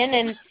urine,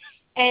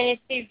 and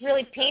it's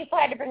really painful.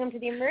 I had to bring them to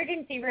the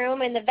emergency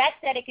room, and the vet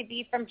said it could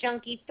be from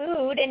junky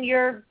food, and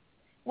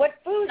what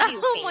food do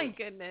you Oh, feed? my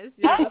goodness.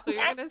 Yeah, that's what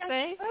you're going to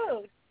say?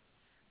 Food.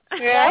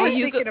 Yeah, I was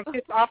thinking of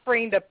just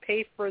offering to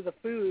pay for the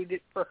food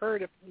for her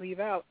to leave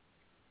out,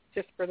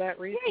 just for that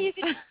reason. Yeah,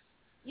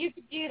 you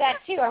could do that,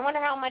 too. I wonder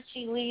how much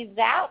she leaves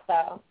out,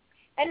 though.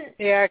 And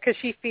yeah, because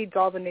she feeds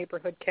all the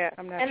neighborhood cat.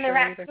 I'm not sure either.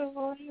 And the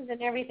raccoons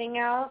and everything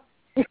else.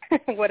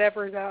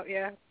 Whatever's out,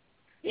 yeah.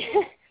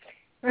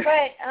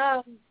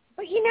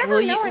 But you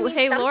never know.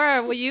 Hey,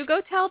 Laura, will you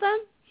go tell them?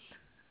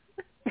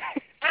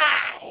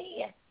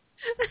 Hi.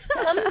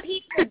 Some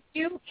people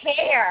do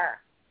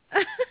care.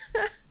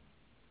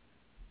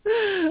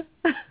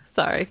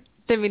 Sorry.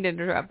 Didn't mean to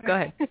interrupt. Go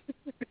ahead.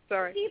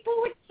 Sorry. People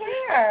would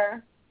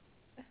care.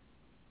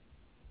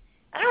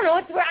 I don't know.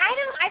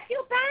 I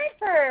feel bad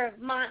for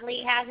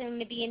Montley having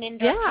to be an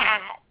indoor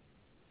cat.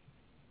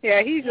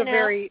 Yeah, he's a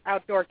very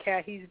outdoor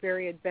cat. He's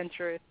very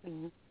adventurous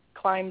and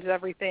climbs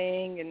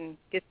everything and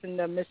gets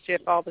into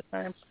mischief all the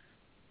time.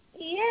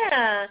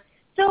 Yeah.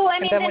 So I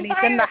mean, and then when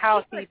he's in the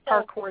house, he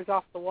parkours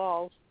off the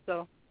walls.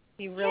 So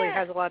he really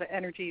has a lot of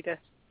energy to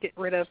get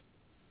rid of.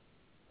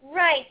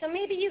 Right. So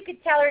maybe you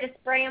could tell her to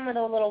spray him with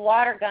a little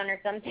water gun or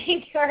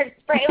something, or a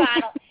spray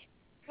bottle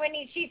when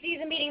she sees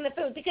him eating the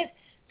food. Because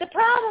the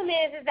problem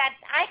is that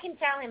I can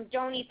tell him,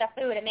 don't eat the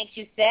food, it makes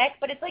you sick.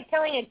 But it's like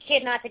telling a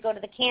kid not to go to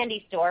the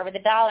candy store with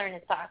 $1 in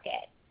his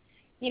pocket.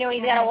 He's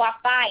got to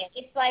walk by it.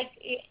 It's like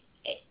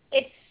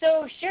it's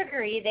so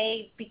sugary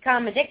they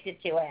become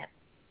addicted to it.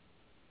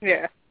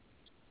 Yeah.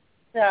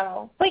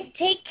 So, but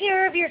take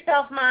care of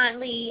yourself,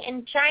 Montley,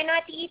 and try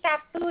not to eat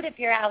that food if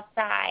you're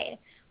outside,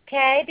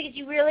 okay? Because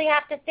you really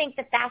have to think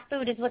that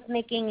food is what's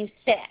making you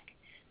sick.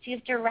 So you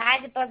have to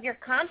rise above your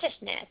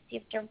consciousness.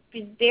 You have to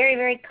be very,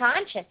 very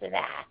conscious of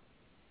that.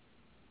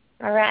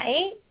 All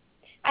right?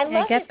 I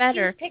love this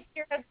cute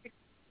picture of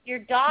your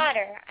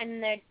daughter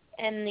and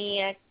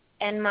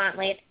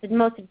Montley. It's the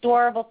most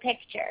adorable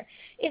picture.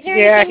 Is there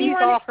anything you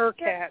want he's all her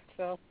cat,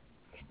 so.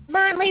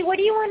 Montley, what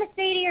do you want to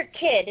say to your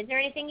kid? Is there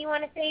anything you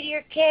want to say to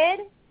your kid?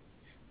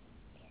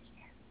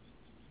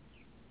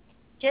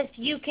 Just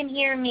you can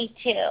hear me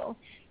too.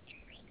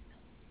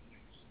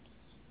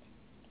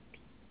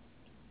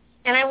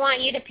 And I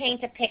want you to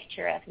paint a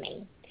picture of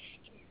me.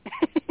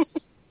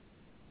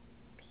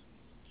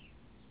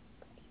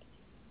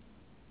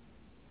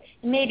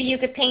 Maybe you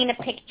could paint a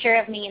picture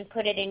of me and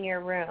put it in your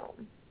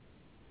room.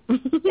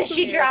 Does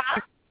she draw?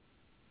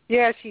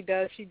 Yeah, she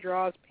does. She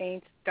draws,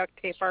 paints, duct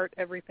tape art,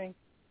 everything.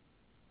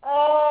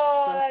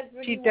 Oh, so that's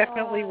really she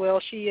definitely will.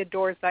 She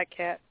adores that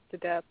cat to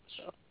death.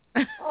 So.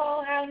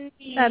 Oh, how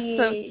neat. That's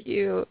so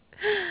cute.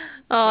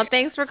 Oh,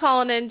 thanks for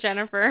calling in,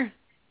 Jennifer.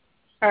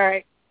 All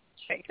right.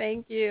 Okay.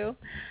 Thank you.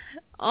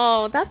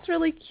 Oh, that's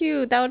really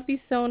cute. That would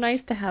be so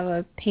nice to have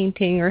a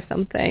painting or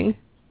something.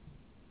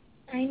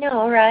 I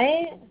know,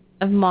 right?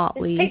 Of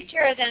Motley. This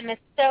picture of them is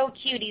so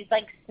cute. He's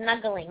like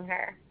snuggling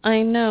her.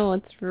 I know.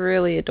 It's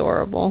really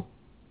adorable.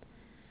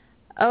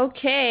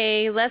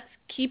 Okay, let's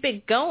keep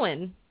it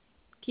going.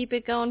 Keep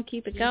it going.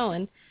 Keep it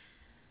going.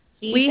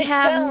 We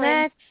have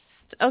next.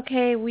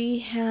 Okay,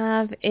 we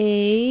have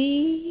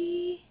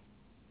a.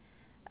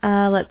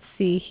 Let's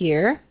see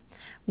here.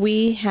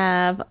 We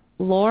have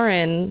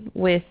Lauren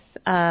with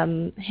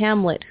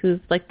Hamlet, who's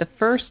like the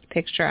first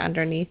picture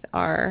underneath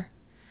our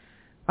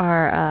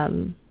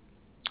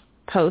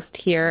post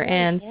here,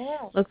 and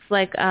looks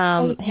like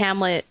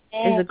Hamlet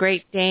is a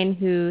Great Dane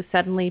who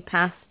suddenly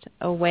passed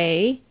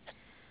away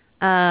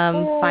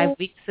 5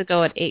 weeks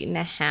ago at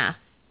 8.5,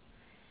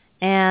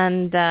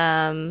 and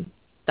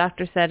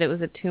doctor said it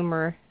was a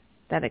tumor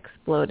that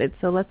exploded.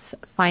 So let's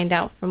find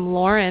out from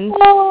Lauren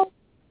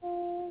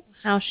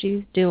how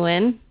she's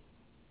doing.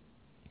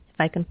 If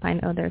I can find,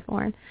 there's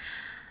Lauren.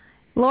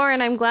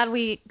 Lauren, I'm glad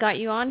we got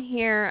you on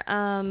here.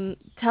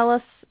 Tell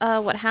us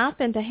what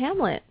happened to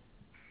Hamlet.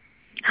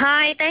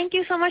 Hi, thank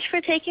you so much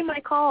for taking my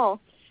call.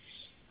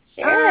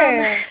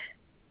 Sure.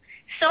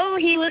 So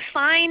he was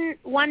fine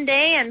one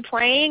day and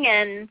playing,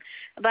 and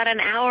about an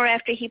hour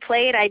after he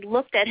played, I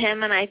looked at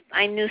him and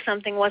I knew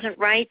something wasn't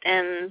right,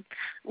 and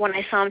when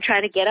I saw him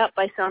try to get up,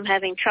 I saw him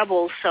having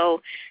trouble,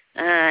 so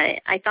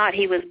I thought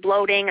he was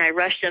bloating. I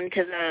rushed him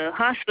to the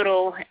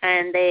hospital,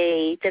 and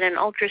they did an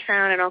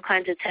ultrasound and all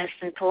kinds of tests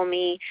and told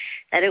me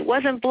that it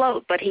wasn't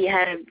bloat, but he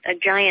had a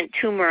giant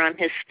tumor on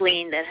his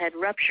spleen that had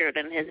ruptured,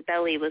 and his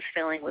belly was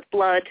filling with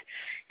blood,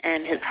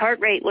 and his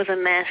heart rate was a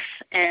mess,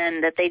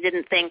 and that they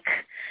didn't think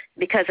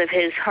because of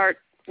his heart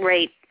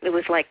rate, it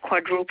was like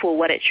quadruple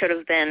what it should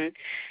have been.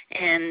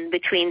 And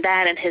between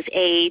that and his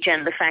age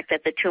and the fact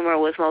that the tumor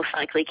was most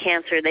likely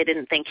cancer, they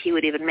didn't think he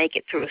would even make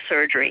it through a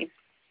surgery.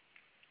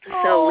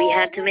 So we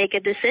had to make a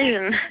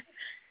decision.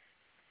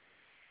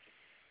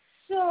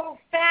 So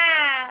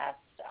fast.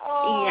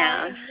 Oh,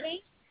 yeah. I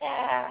hate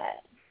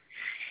that.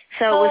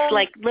 So it was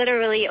like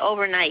literally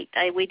overnight.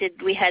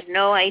 We had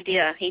no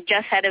idea. He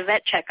just had a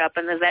vet checkup,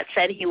 and the vet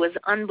said he was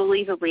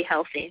unbelievably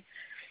healthy.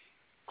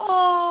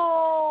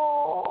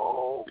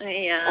 Oh.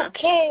 Yeah.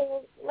 Okay,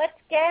 well, let's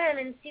get him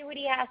and see what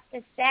he has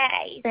to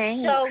say.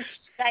 Thanks. So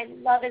I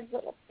love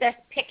this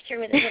picture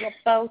with his little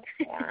bow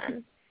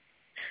on.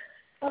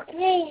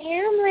 Okay,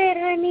 Hamlet,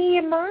 honey,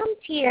 your mom's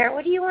here.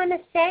 What do you want to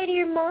say to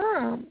your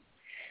mom?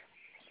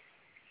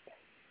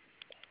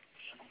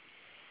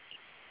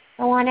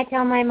 I want to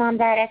tell my mom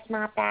that it's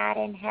not bad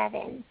in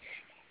heaven.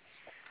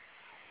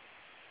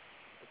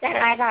 That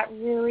I got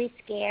really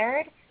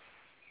scared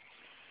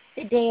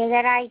the day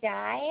that I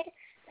died.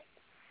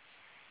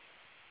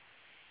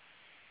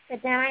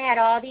 But then I had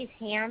all these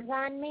hands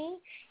on me,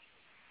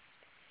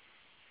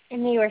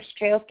 and they were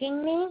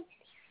stroking me.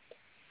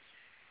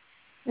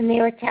 And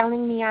they were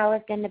telling me I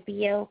was going to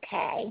be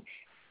okay.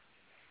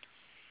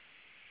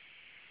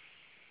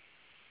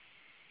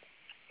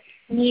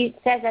 And he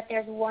says that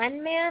there's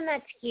one man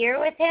that's here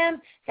with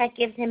him that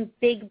gives him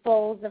big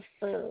bowls of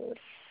food.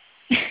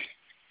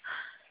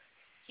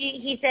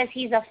 He says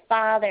he's a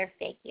father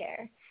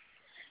figure.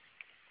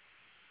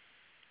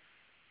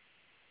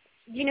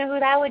 Do you know who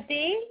that would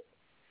be?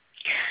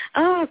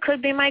 Oh, it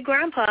could be my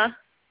grandpa.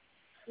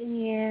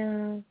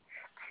 Yeah.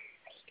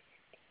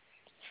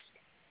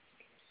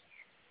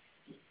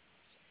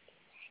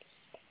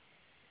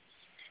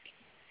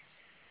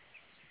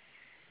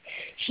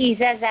 She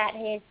says that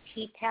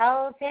he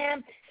tells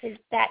him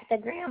that the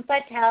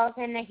grandpa tells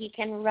him that he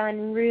can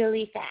run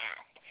really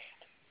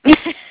fast.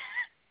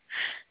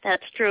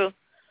 That's true.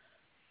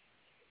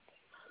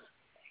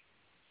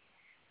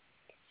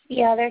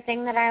 The other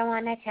thing that I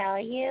want to tell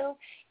you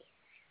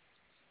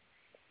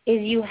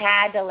is you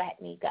had to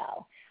let me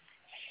go.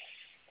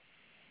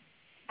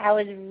 I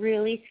was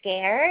really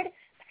scared.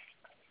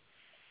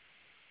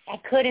 I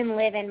couldn't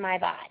live in my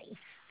body.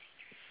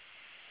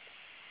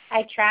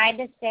 I tried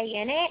to stay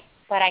in it,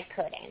 but I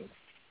couldn't.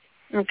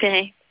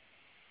 Okay.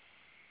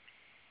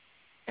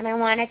 And I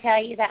want to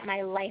tell you that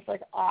my life was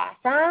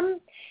awesome.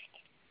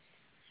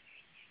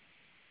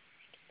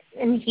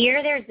 And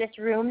here there's this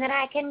room that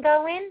I can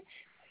go in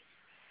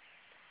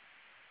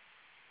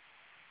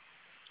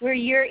where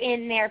you're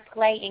in there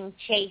playing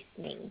Chase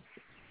Me.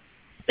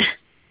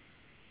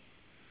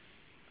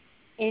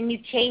 And you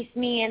chase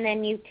me and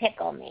then you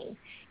tickle me.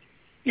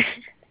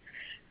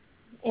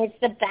 It's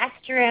the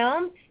best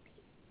room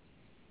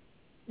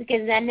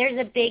because then there's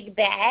a big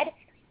bed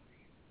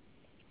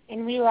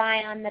and we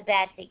lie on the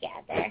bed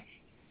together.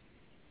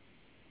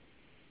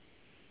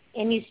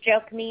 And you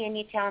stroke me and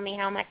you tell me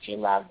how much you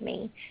love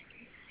me.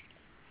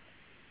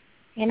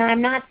 And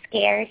I'm not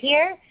scared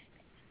here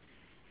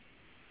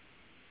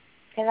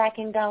because I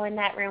can go in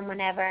that room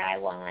whenever I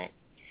want.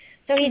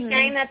 So he's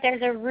saying that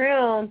there's a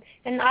room,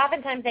 and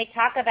oftentimes they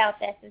talk about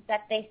this, is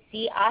that they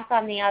see us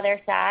on the other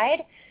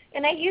side.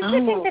 And I used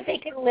to think that they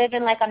could live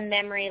in like a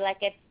memory like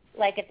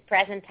it's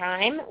present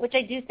time, which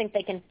I do think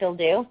they can still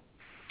do.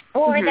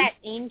 Or that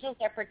angels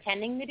are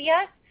pretending to be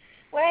us.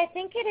 What I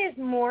think it is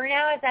more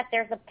now is that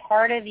there's a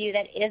part of you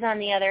that is on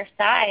the other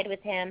side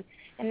with him,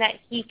 and that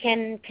he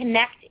can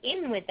connect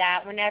in with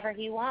that whenever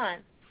he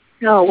wants.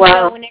 Oh,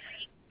 wow. So whenever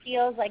he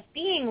feels like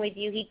being with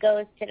you, he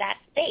goes to that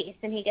space,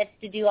 and he gets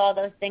to do all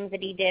those things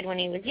that he did when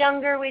he was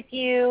younger with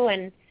you,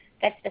 and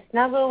gets to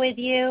snuggle with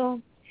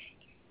you.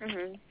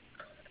 Mm-hmm.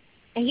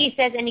 And he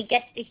says, and he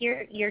gets to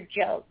hear your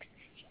jokes.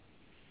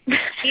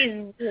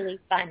 He's really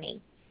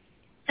funny.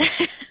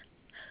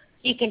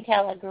 You can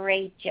tell a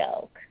great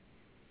joke.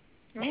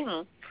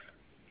 Oh.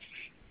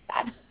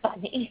 That's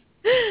funny.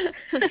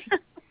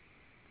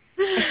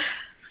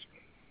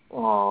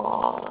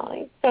 Oh,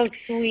 he's so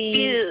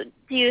sweet.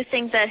 Do you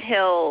think that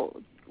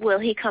will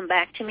he come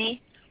back to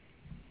me?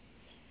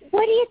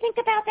 What do you think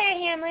about that,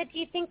 Hamlet? Do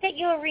you think that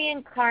you'll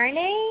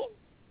reincarnate?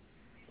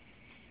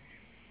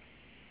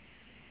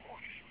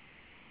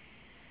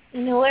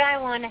 You know what I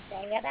want to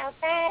say about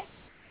that?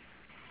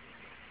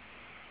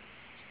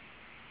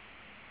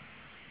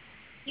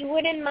 You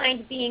wouldn't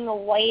mind being a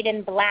white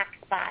and black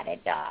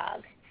spotted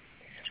dog.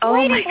 Oh,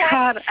 my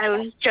God. I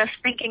was just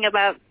thinking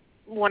about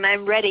when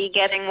I'm ready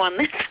getting one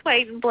that's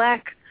white and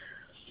black.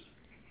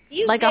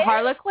 Like a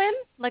Harlequin?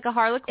 Like a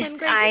Harlequin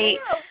Great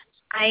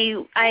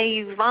Dane?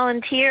 I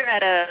volunteer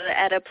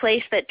at a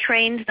place that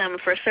trains them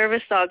for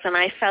service dogs, and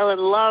I fell in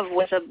love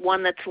with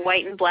one that's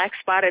white and black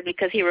spotted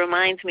because he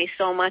reminds me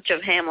so much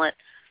of Hamlet.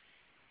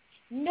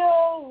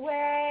 No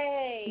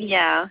way.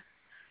 Yeah.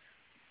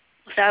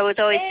 So I was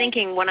always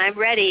thinking, when I'm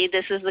ready,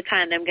 this is the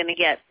kind I'm going to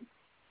get.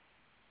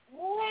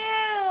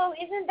 Wow,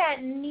 isn't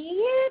that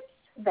neat?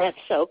 That's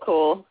so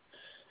cool.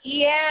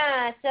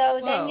 Yeah,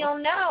 so then you'll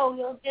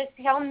know.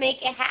 He'll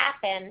make it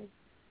happen.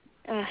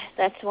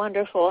 That's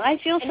wonderful. I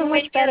feel so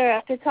much better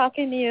after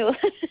talking to you.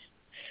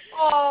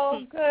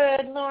 Oh,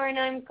 good, Lauren,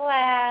 I'm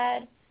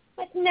glad.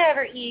 It's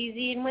never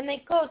easy, and when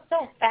they go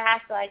so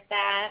fast like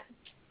that.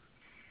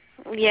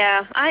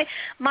 Yeah,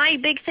 my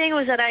big thing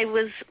was that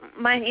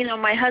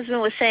my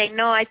husband was saying,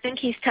 no, I think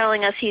he's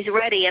telling us he's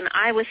ready, and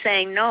I was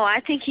saying, no,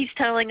 I think he's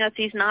telling us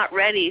he's not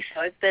ready.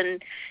 So I've been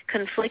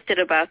conflicted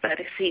about that.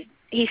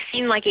 He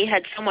seemed like he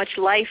had so much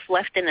life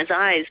left in his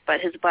eyes,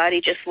 but his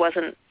body just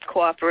wasn't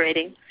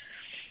cooperating.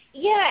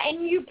 Yeah,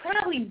 and you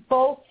probably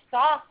both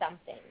saw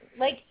something.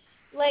 Like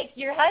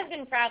your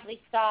husband probably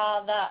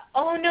saw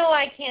oh no,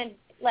 I can't,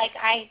 like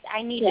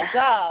I need to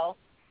go.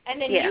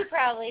 And then you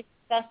probably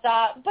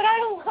saw, but I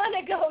don't want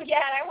to go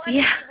yet. I want to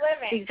keep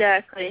living.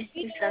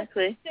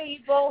 Exactly. So you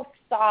both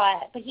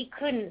saw it, but he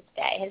couldn't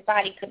stay. His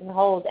body couldn't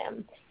hold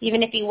him,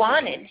 even if he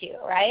wanted to,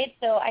 right?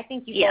 So I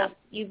think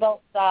you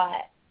both saw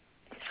it.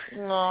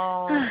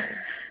 Oh.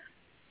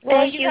 Well,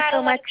 thank you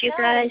so much, you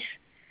guys.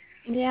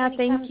 Yeah,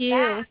 thank you.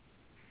 Back.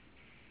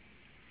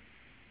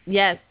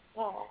 Yes.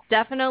 Oh.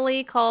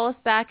 Definitely call us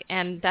back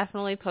and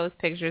definitely post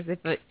pictures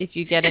if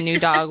you get a new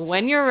dog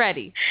when you're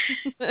ready.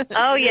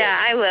 Oh,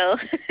 yeah, I will.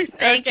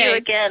 Thank you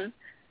again.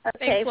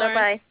 Okay, thanks,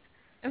 bye-bye.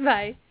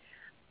 Bye.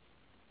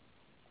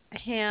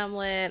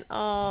 Hamlet,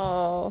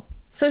 oh.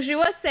 So she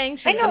was saying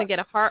she's going to get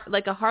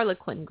a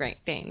Harlequin Great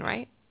Dane,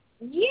 right?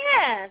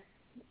 Yes.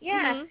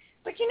 Yeah. Mm-hmm.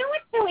 But you know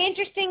what's so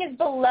interesting is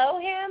below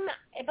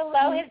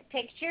his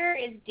picture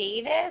is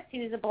Davis,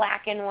 who's a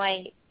black and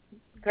white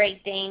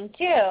Great Dane,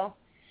 too.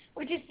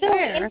 Which is so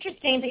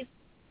interesting.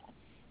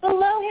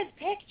 Below his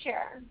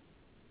picture.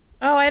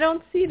 Oh, I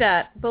don't see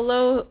that.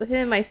 Below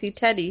him, I see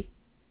Teddy.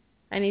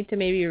 I need to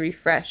maybe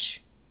refresh.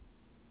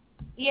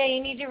 Yeah,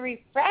 you need to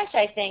refresh,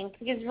 I think,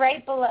 because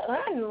right below,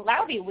 that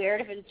would be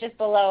weird if it's just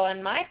below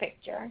on my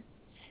picture.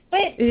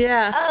 But,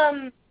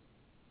 it's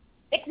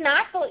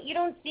not, you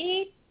don't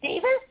see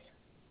Davis?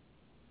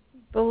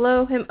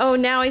 Below him. Oh,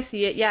 now I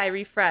see it. Yeah, I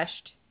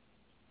refreshed.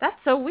 That's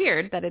so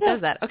weird that it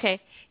does that.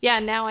 Okay. Yeah,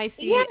 now I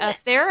see a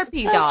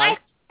therapy dog.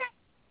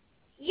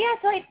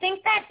 So I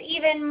think that's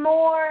even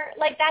more,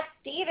 like that's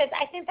Davis.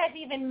 I think that's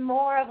even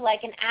more of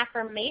like an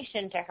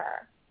affirmation to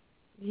her.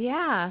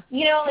 Yeah.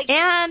 You know, like.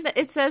 And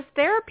it says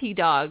therapy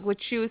dog, which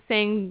she was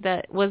saying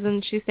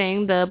wasn't she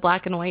saying the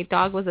black and white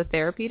dog was a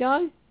therapy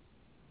dog?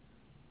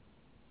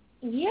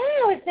 Yeah,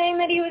 I was saying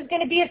that he was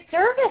going to be a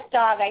service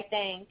dog, I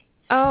think.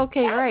 Oh,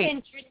 okay, right.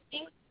 That's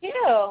interesting,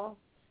 too.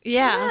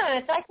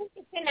 Yeah. So I think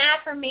it's an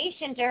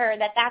affirmation to her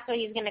that that's what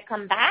he's going to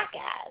come back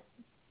as.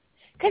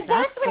 Because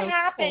that's what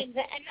happens,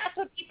 and that's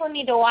what people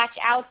need to watch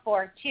out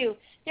for, too.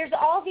 There's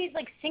all these,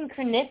 like,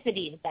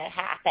 synchronicities that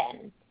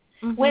happen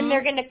when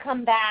they're going to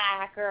come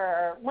back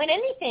or when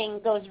anything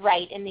goes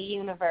right in the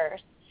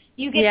universe.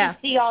 You get to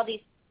see all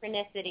these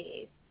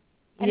synchronicities.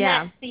 And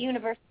that's the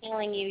universe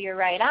telling you you're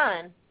right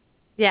on.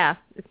 Yeah,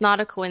 it's not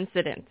a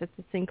coincidence. It's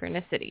a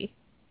synchronicity.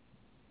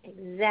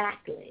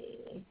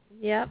 Exactly.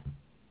 Yep.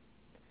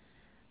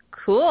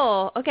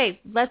 Cool. Okay,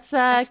 let's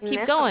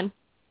keep going.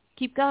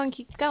 Keep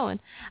going.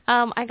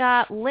 I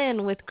got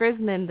Lynn with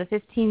Grisman, the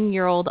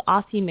 15-year-old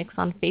Aussie mix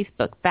on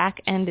Facebook.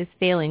 Back end is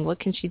failing. What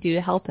can she do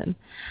to help him?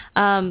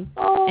 And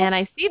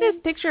I see this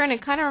picture, and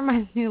it kind of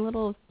reminds me a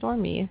little of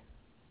Stormy.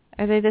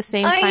 Are they the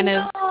same kind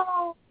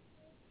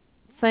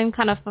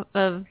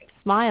of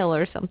smile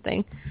or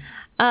something?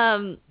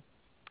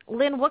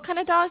 Lynn, what kind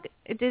of dog?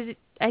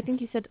 I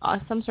think you said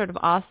some sort of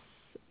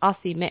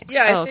Aussie mix.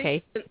 Yeah,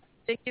 I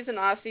think he's an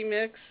Aussie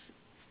mix,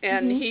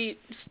 and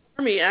Mm-hmm.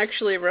 Stormy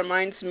actually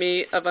reminds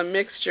me of a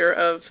mixture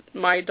of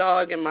my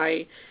dog and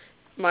my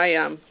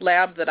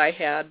lab that I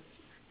had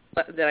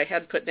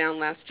put down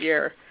last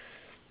year.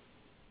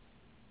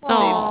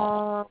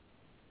 Aww.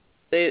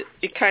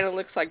 It kind of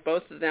looks like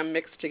both of them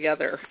mixed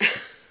together.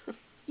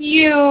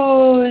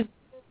 Cute.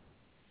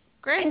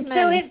 Great. And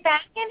so his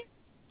back end is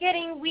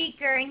getting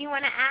weaker, and you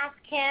want to ask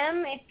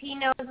him if he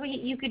knows what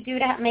you could do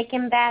to make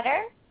him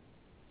better?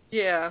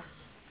 Yeah.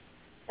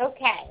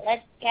 Okay,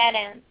 let's get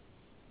him.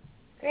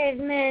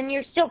 Grisman,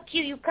 you're so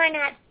cute. You kind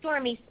of had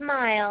Stormy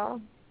smile.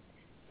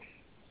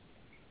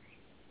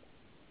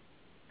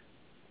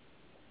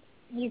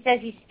 He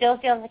says he still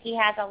feels like he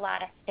has a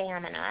lot of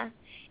stamina.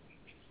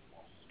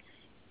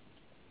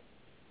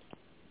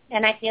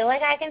 And I feel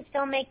like I can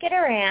still make it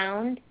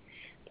around.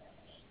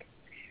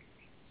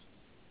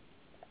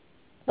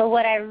 But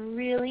what I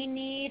really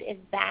need is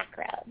back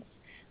rubs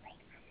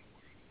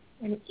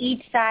on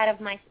each side of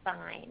my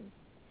spine.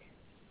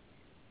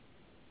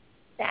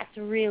 That's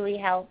really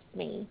helped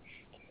me.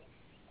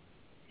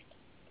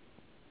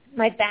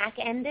 My back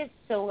end is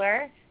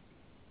sore.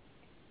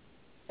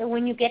 So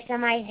when you get to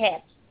my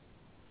hips,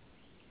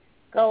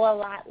 go a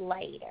lot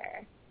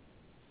lighter.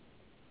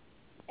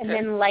 And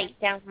then light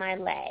down my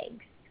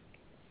legs,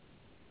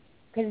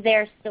 because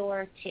they're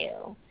sore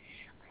too.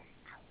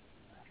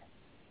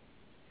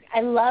 I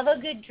love a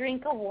good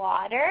drink of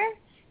water.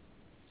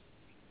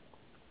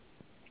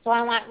 So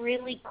I want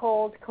really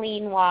cold,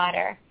 clean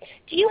water.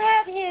 Do you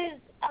have his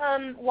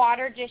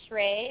water just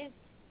raised?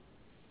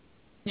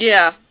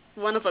 Yeah,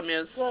 one of them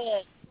is.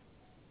 Good.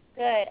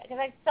 Because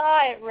I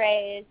saw it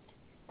raised,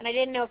 and I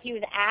didn't know if he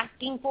was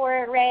asking for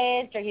it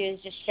raised or he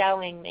was just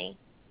showing me.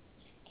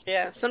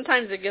 Yeah,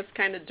 sometimes it gets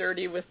kind of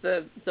dirty with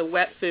the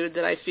wet food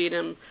that I feed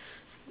him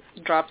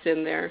drops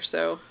in there,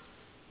 so.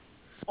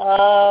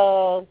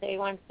 Oh, so he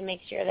wants to make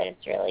sure that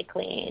it's really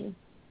clean.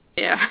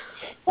 Yeah.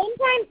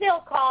 Sometimes they'll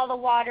call the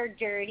water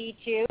dirty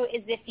too,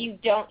 is if you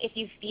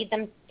feed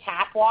them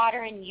tap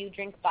water and you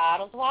drink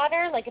bottled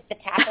water, like if the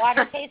tap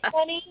water tastes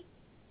funny,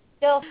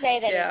 they'll say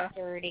that it's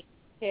dirty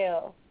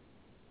too.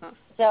 Huh.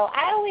 So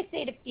I always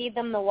say to feed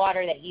them the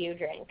water that you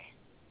drink.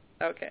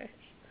 Okay.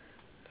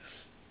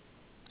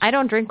 I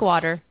don't drink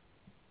water.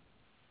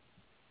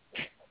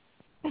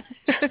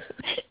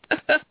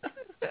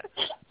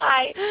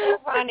 So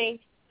funny.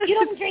 You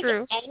don't drink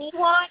any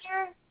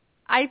water?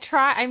 I'm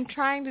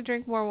trying to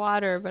drink more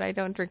water, but I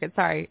don't drink it.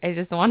 Sorry. I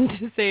just wanted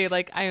to say,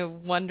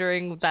 I'm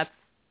wondering if that's,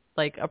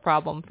 a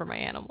problem for my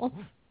animals.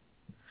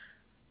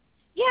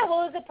 Yeah,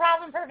 well, it was a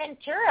problem for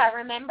Ventura.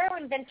 Remember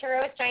when Ventura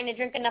was trying to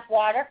drink enough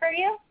water for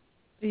you?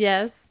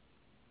 Yes.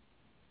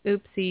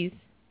 Oopsies.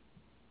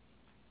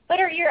 But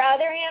are your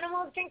other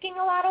animals drinking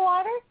a lot of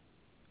water?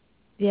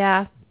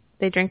 Yeah,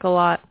 they drink a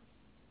lot.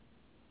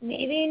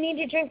 Maybe you need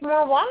to drink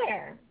more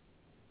water.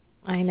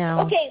 I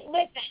know. Okay,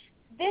 listen.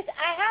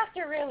 I have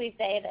to really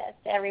say this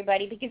to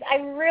everybody because I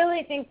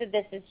really think that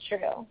this is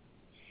true.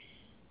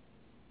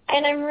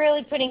 And I'm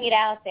really putting it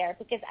out there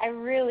because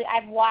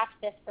I've watched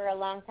this for a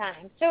long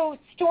time. So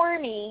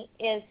Stormy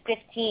is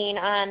 15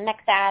 on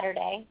next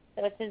Saturday.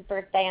 So it's his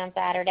birthday on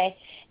Saturday.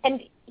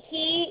 And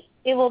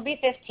it will be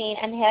 15,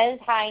 and his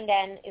hind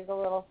end is a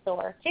little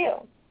sore too.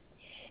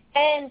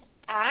 And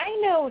I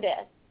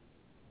noticed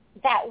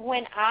that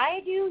when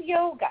I do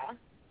yoga,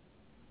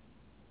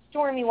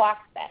 Stormy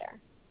walks better.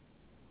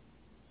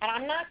 And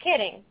I'm not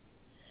kidding.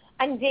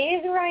 On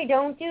days where I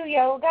don't do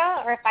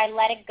yoga, or if I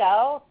let it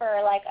go for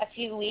a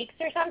few weeks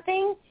or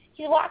something,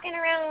 he's walking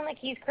around like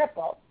he's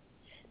crippled.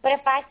 But if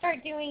I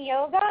start doing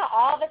yoga,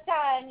 all of a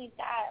sudden he's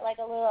got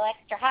a little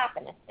extra hop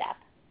in his step.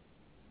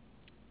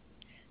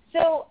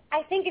 So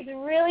I think it's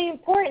really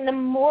important. The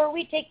more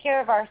we take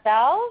care of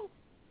ourselves,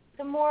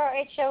 the more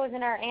it shows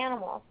in our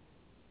animals.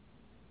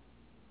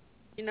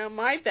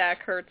 My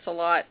back hurts a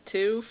lot,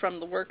 too,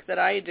 from the work that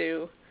I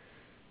do.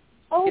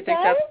 Oh, it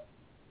does?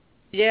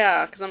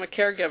 Yeah, because I'm a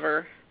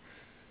caregiver.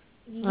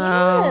 Yes.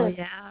 Oh,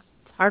 yeah.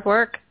 It's hard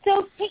work.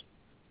 So,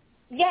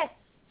 yes.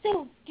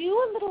 So do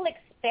a little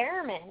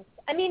experiment.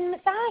 I mean,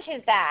 massage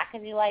his back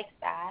because he likes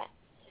that.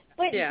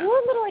 But do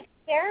a little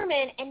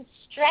experiment and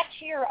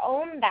stretch your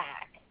own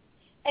back.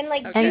 And,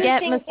 and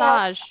get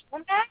massage.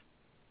 Back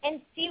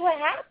and see what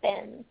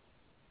happens.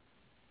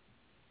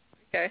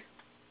 Okay.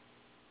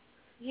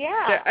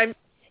 Yeah.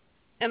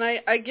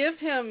 I give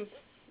him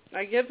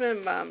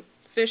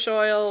fish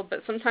oil,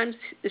 but sometimes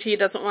he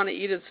doesn't want to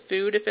eat his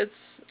food if it's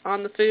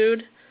on the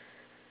food.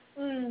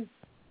 Mm.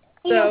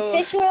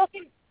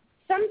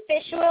 Some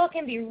fish oil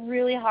can be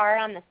really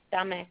hard on the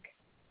stomach.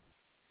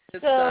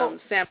 It's so,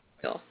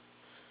 Samuel.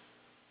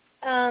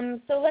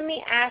 So let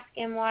me ask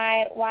him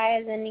why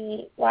isn't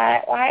he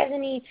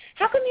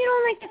how come you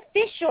don't like the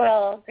fish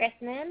oil,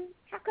 Grisman?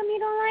 How come you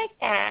don't like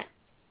that?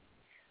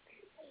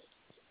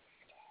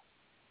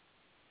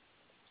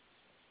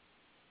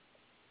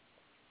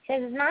 He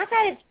says it's not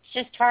that it's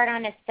just hard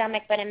on his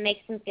stomach, but it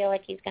makes him feel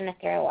like he's going to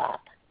throw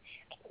up.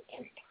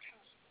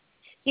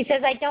 He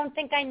says, I don't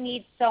think I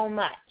need so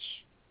much.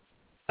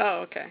 Oh,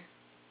 okay.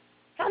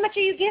 How much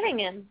are you giving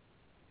him?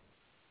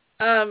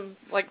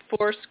 Like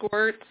 4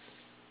 squirts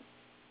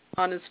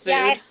on his food.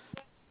 Yeah,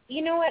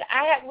 you know what?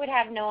 I would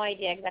have no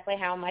idea exactly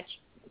how much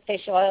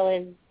fish oil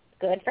is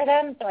good for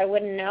them, so I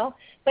wouldn't know.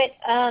 But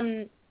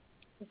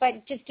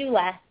just do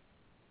less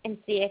and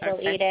see if he'll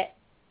eat it.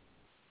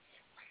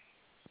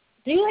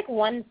 Do like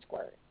 1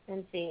 squirt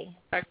and see.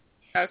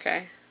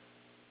 Okay.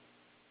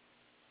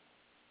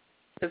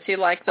 Does he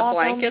like the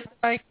blanket?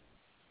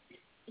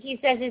 He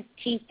says his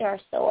teeth are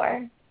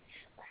sore.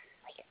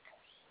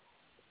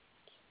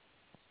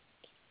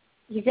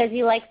 He says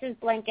he likes his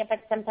blanket,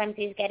 but sometimes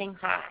he's getting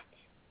hot.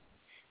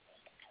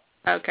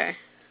 Okay.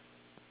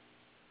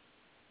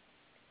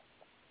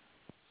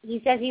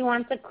 He says he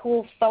wants a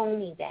cool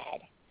foamy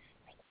bed.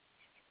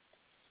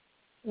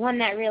 One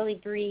that really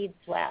breathes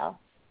well.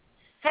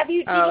 Have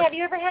you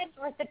ever had an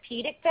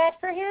orthopedic bed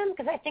for him?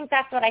 Because I think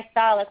that's what I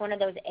saw, like one of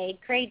those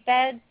egg crate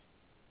beds.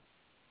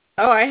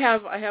 Oh, I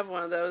have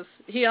one of those.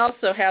 He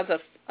also has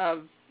a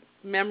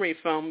memory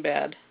foam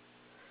bed.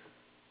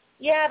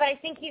 Yeah, but I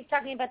think he's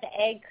talking about the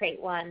egg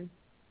crate one.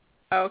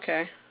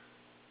 Okay.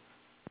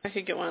 I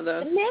could get one of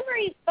those. The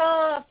memory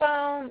foam,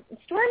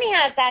 Stormy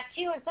has that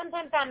too, and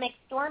sometimes that makes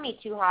Stormy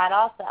too hot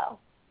also.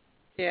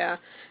 Yeah.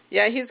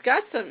 Yeah, he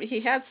had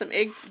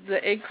the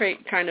egg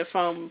crate kind of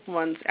foam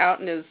ones out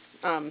in his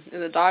in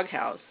the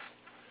doghouse.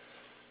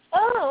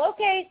 Oh,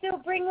 okay, so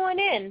bring one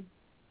in.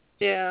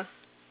 Yeah.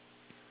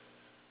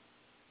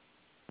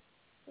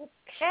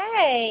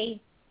 Okay,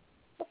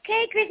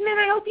 Grisman,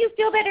 I hope you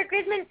feel better.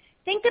 Grisman,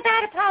 think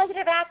about a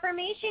positive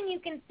affirmation you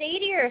can say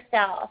to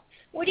yourself.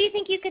 What do you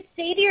think you could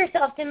say to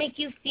yourself to make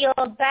you feel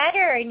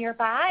better in your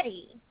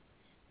body?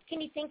 Can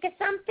you think of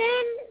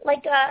something,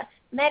 like a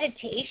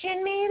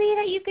meditation maybe,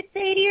 that you could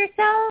say to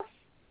yourself?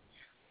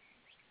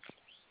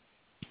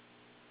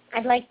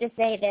 I'd like to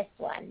say this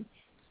one.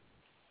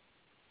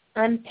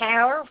 I'm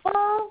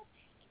powerful,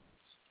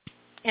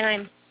 and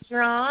I'm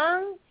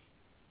strong,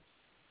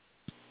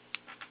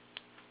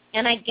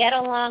 and I get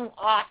along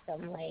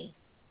awesomely.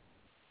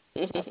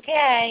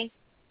 Okay.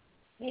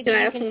 Maybe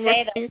you can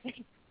say those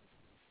things.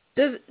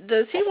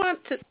 Does he want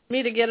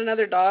me to get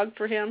another dog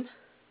for him?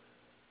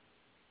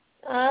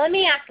 Let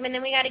me ask him, and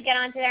then we got to get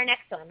on to our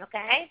next one,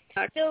 okay?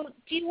 So,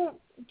 do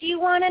you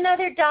want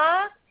another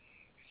dog?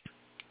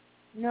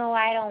 No,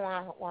 I don't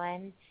want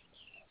one.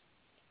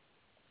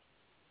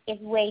 It's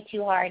way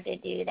too hard to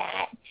do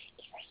that.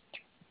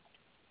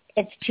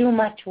 It's too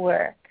much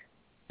work.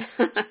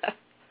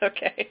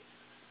 Okay.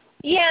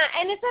 Yeah,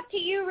 and it's up to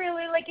you,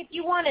 really. Like, if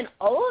you want an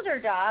older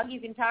dog, you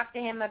can talk to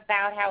him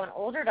about how an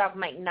older dog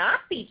might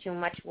not be too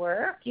much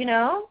work, you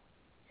know?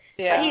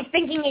 Yeah. But he's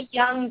thinking a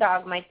young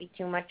dog might be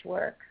too much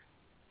work.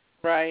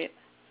 Right.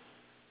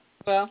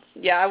 Well,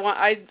 yeah,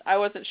 I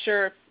wasn't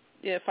sure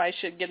if I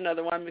should get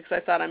another one because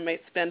I thought I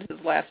might spend his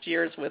last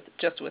years with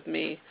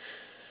me.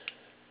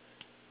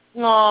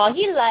 Oh,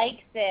 he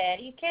likes it.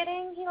 Are you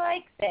kidding? He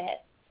likes it.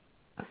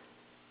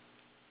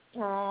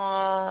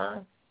 Aw.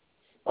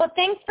 Well,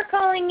 thanks for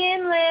calling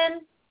in,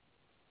 Lynn.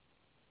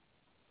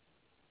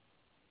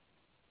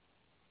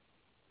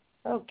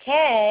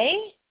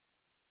 Okay.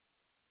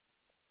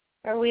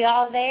 Are we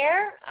all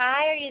there?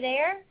 Are you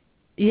there?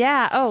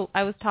 Yeah. Oh,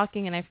 I was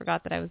talking and I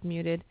forgot that I was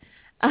muted.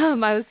 I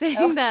was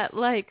saying that,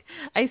 like,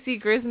 I see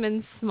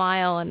Grisman's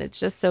smile and it's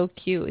just so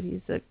cute.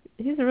 He's a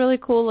really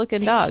cool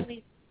looking dog.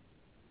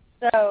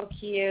 So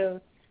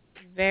cute.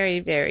 Very,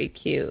 very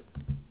cute.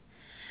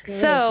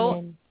 Grisman.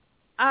 So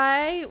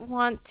I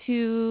want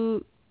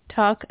to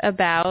talk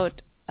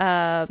about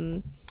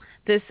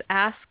this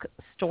Ask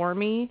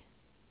Stormy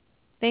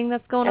thing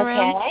that's going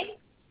around.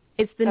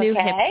 It's the new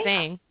hip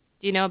thing.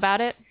 Do you know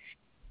about it?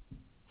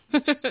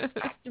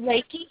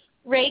 Reiki?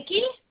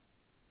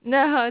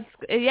 No,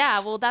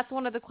 well, that's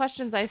one of the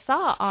questions I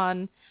saw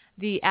on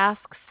the Ask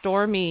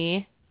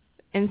Stormy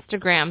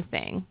Instagram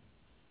thing.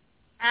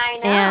 I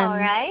know,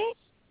 right?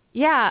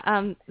 Yeah,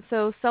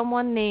 so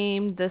someone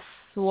named the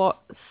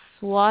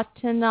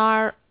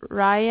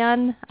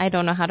Swatinarayan, I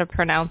don't know how to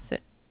pronounce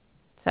it,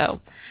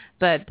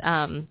 but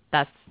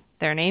that's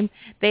their name.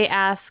 They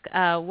ask,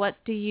 what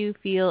do you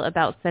feel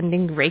about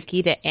sending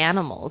Reiki to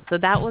animals? So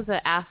that was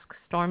a Ask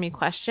Stormy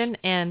question,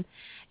 and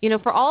you know,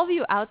 for all of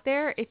you out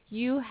there, if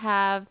you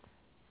have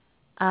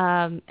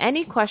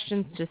any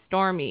questions to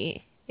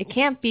Stormy, it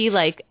can't be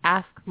like,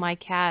 ask my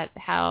cat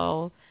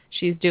how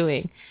she's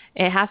doing.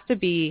 It has to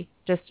be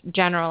just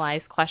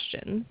generalized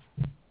questions.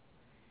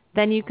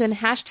 Then you can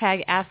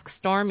hashtag Ask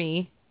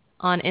Stormy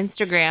on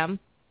Instagram.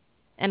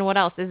 And what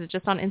else? Is it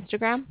just on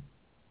Instagram?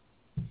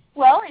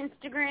 Well,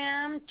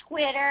 Instagram,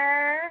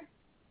 Twitter,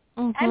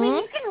 Mm-hmm. I mean,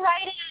 you can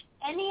write it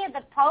on any of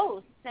the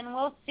posts, and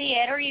we'll see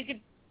it. Or you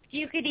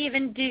could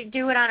even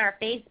do it on our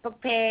Facebook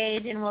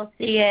page, and we'll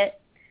see it.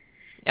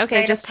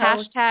 Okay, just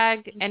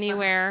hashtag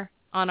anywhere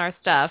on our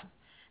stuff.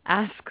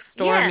 Ask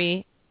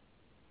Stormy,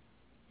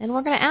 and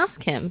we're going to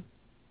ask him,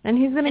 and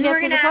he's going to get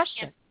to the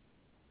question.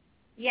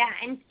 Yeah,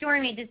 and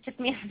Stormy, just took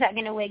me a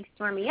second to wake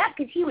Stormy up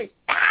because he was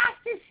fast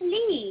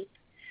asleep.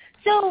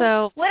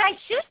 So what I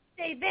should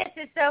say this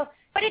is,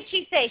 what did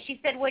she say? She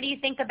said, what do you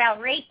think about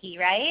Reiki,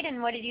 right?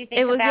 And what did you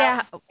think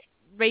about? It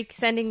was,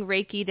 sending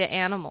Reiki to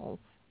animals.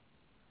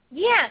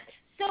 Yeah.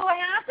 So I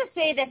have to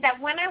say that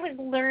when I was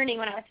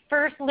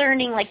first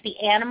learning like the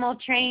animal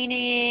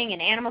training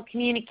and animal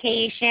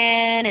communication,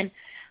 and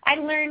I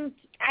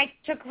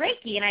took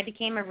Reiki and I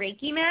became a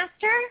Reiki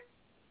master.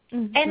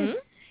 Mm-hmm.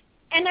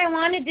 And I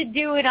wanted to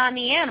do it on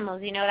the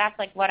animals, that's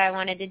like what I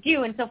wanted to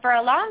do. And so for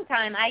a long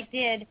time I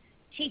did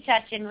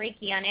Chi-Touch and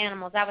Reiki on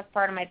animals. That was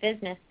part of my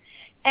business.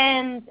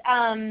 And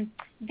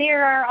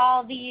there are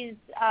all these,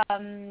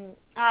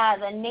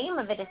 the name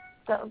of it is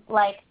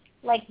like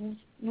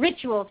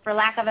rituals, for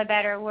lack of a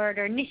better word,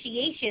 or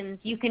initiations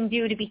you can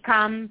do to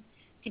become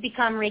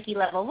Reiki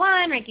level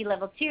 1, Reiki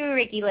level 2,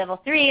 Reiki level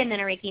 3, and then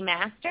a Reiki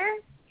master.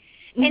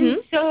 Mm-hmm. And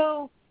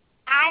so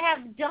I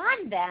have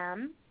done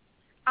them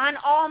on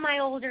all my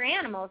older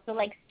animals. So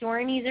like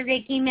Stormy's a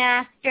Reiki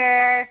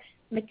master,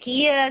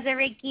 Makia is a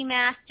Reiki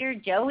master,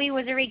 Joey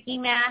was a Reiki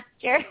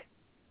master,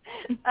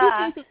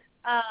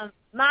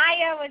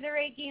 Maya was a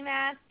Reiki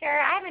master.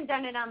 I haven't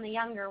done it on the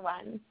younger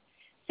ones.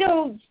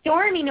 So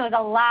Stormy knows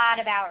a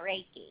lot about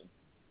Reiki.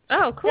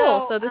 Oh,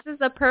 cool. So this is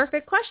a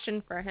perfect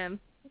question for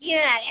him.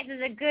 Yeah, this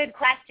is a good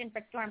question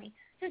for Stormy.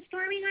 So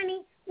Stormy,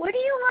 honey, what do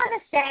you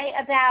want to say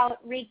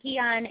about Reiki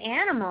on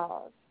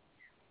animals?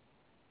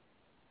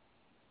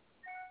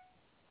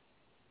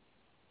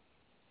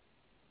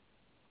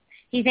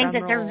 He thinks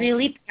it's a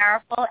really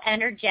powerful,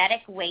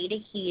 energetic way to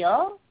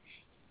heal.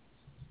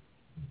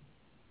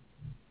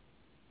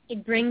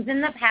 It brings in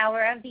the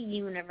power of the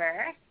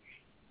universe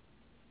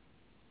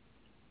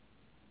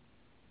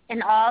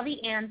and all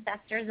the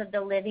ancestors of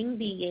the living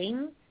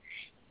beings.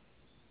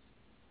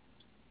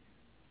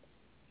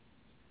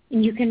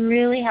 And you can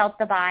really help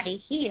the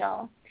body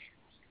heal.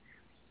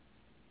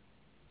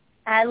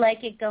 I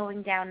like it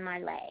going down my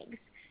legs.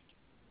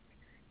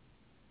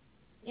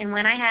 And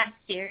when I have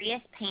serious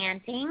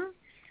panting,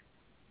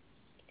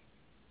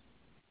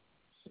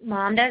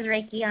 Mom does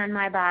Reiki on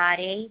my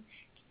body,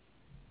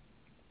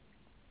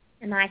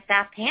 and I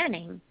stop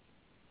panting,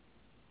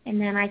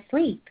 and then I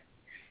sleep.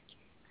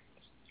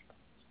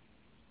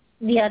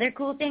 The other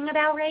cool thing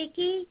about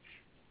Reiki,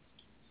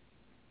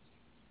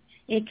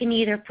 it can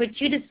either put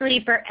you to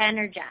sleep or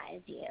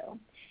energize you.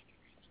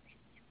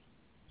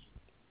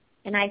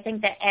 And I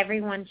think that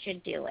everyone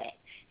should do it.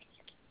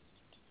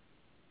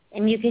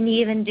 And you can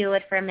even do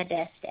it from a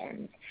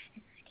distance.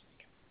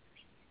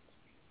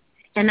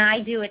 And I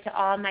do it to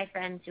all my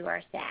friends who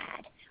are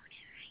sad.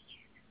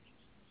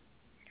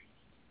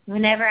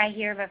 Whenever I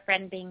hear of a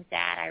friend being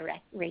sad, I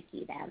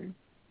Reiki them.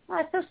 Oh,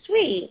 that's so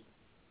sweet.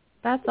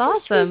 That's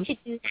awesome. Sweet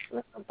to do that,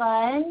 little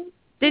bud.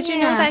 Did you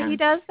know that he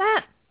does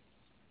that?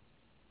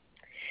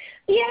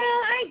 Yeah,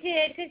 I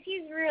did, because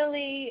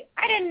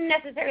I didn't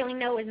necessarily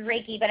know it was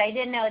Reiki, but I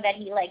did know that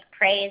he,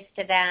 prays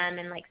to them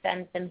and,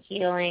 sends them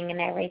healing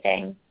and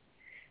everything.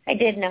 I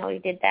did know he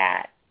did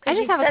that. I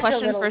just have a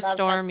question for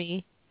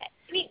Stormy.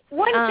 I mean,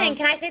 one thing,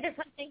 can I say this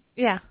one thing?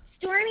 Yeah.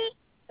 Stormy,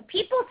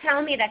 people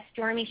tell me that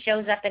Stormy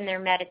shows up in their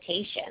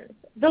meditations.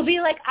 They'll be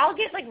like, I'll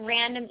get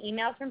random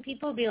emails from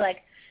people who'll be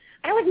like,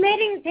 I was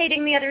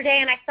meditating the other day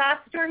and I saw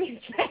Stormy's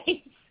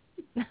face.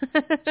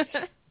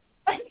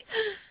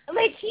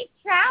 He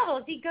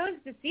travels. He goes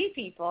to see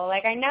people.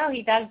 I know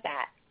he does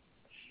that.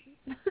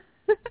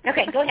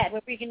 Okay, go ahead.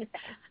 What were you going to say?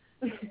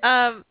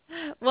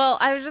 Well,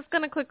 I was just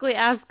going to quickly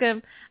ask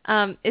him,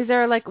 is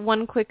there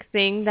one quick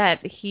thing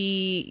that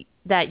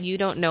you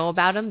don't know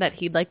about him that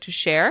he'd like to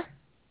share?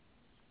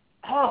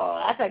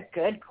 Oh, that's a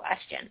good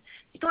question.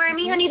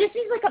 Stormy, honey, this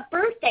is a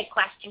birthday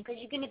question because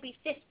you're going to be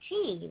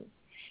 15.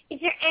 Is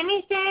there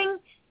anything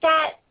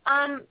that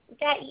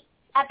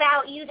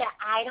about you that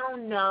I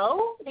don't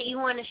know that you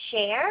want to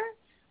share?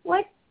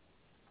 What?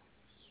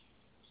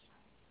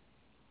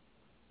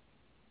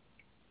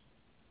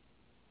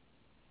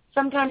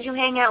 Sometimes you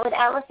hang out with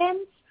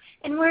elephants?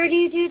 And where do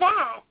you do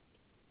that?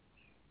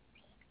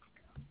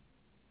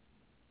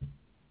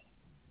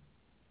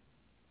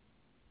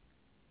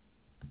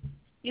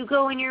 You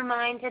go in your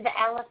mind to the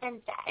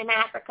elephants in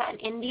Africa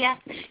and India.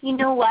 You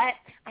know what?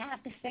 I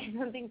have to say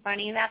something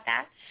funny about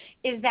that,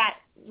 is that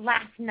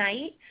last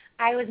night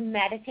I was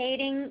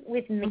meditating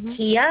with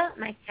Makia,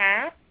 my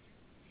cat,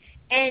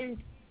 and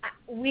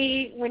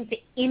we went to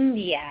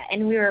India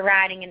and we were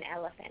riding an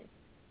elephant.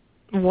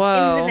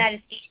 Whoa. In the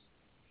meditation.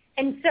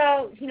 And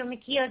so,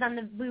 Makia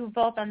was we were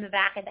both on the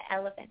back of the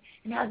elephant.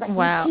 And I was like,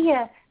 wow.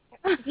 Makia,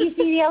 do you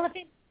see the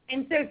elephant?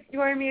 And so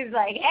Stormy was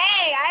like,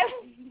 hey, I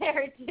was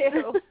there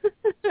too.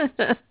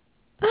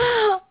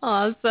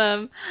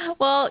 Awesome.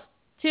 Well,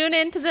 tune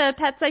in to the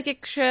Pet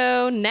Psychic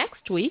Show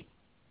next week,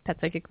 Pet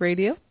Psychic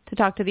Radio, to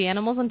talk to the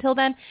animals. Until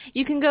then,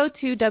 you can go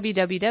to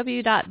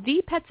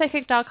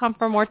www.thepetpsychic.com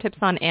for more tips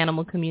on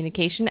animal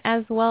communication,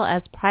 as well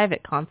as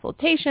private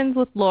consultations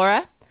with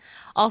Laura.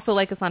 Also,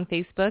 like us on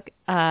Facebook,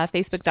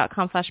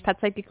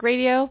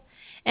 facebook.com/petpsychicradio.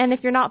 And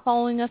if you're not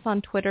following us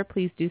on Twitter,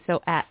 please do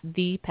so at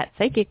The Pet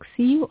Psychic.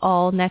 See you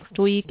all next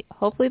week.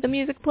 Hopefully the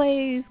music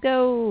plays.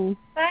 Go.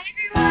 Bye,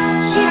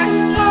 everyone. She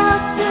can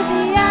talk to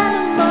the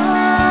animals.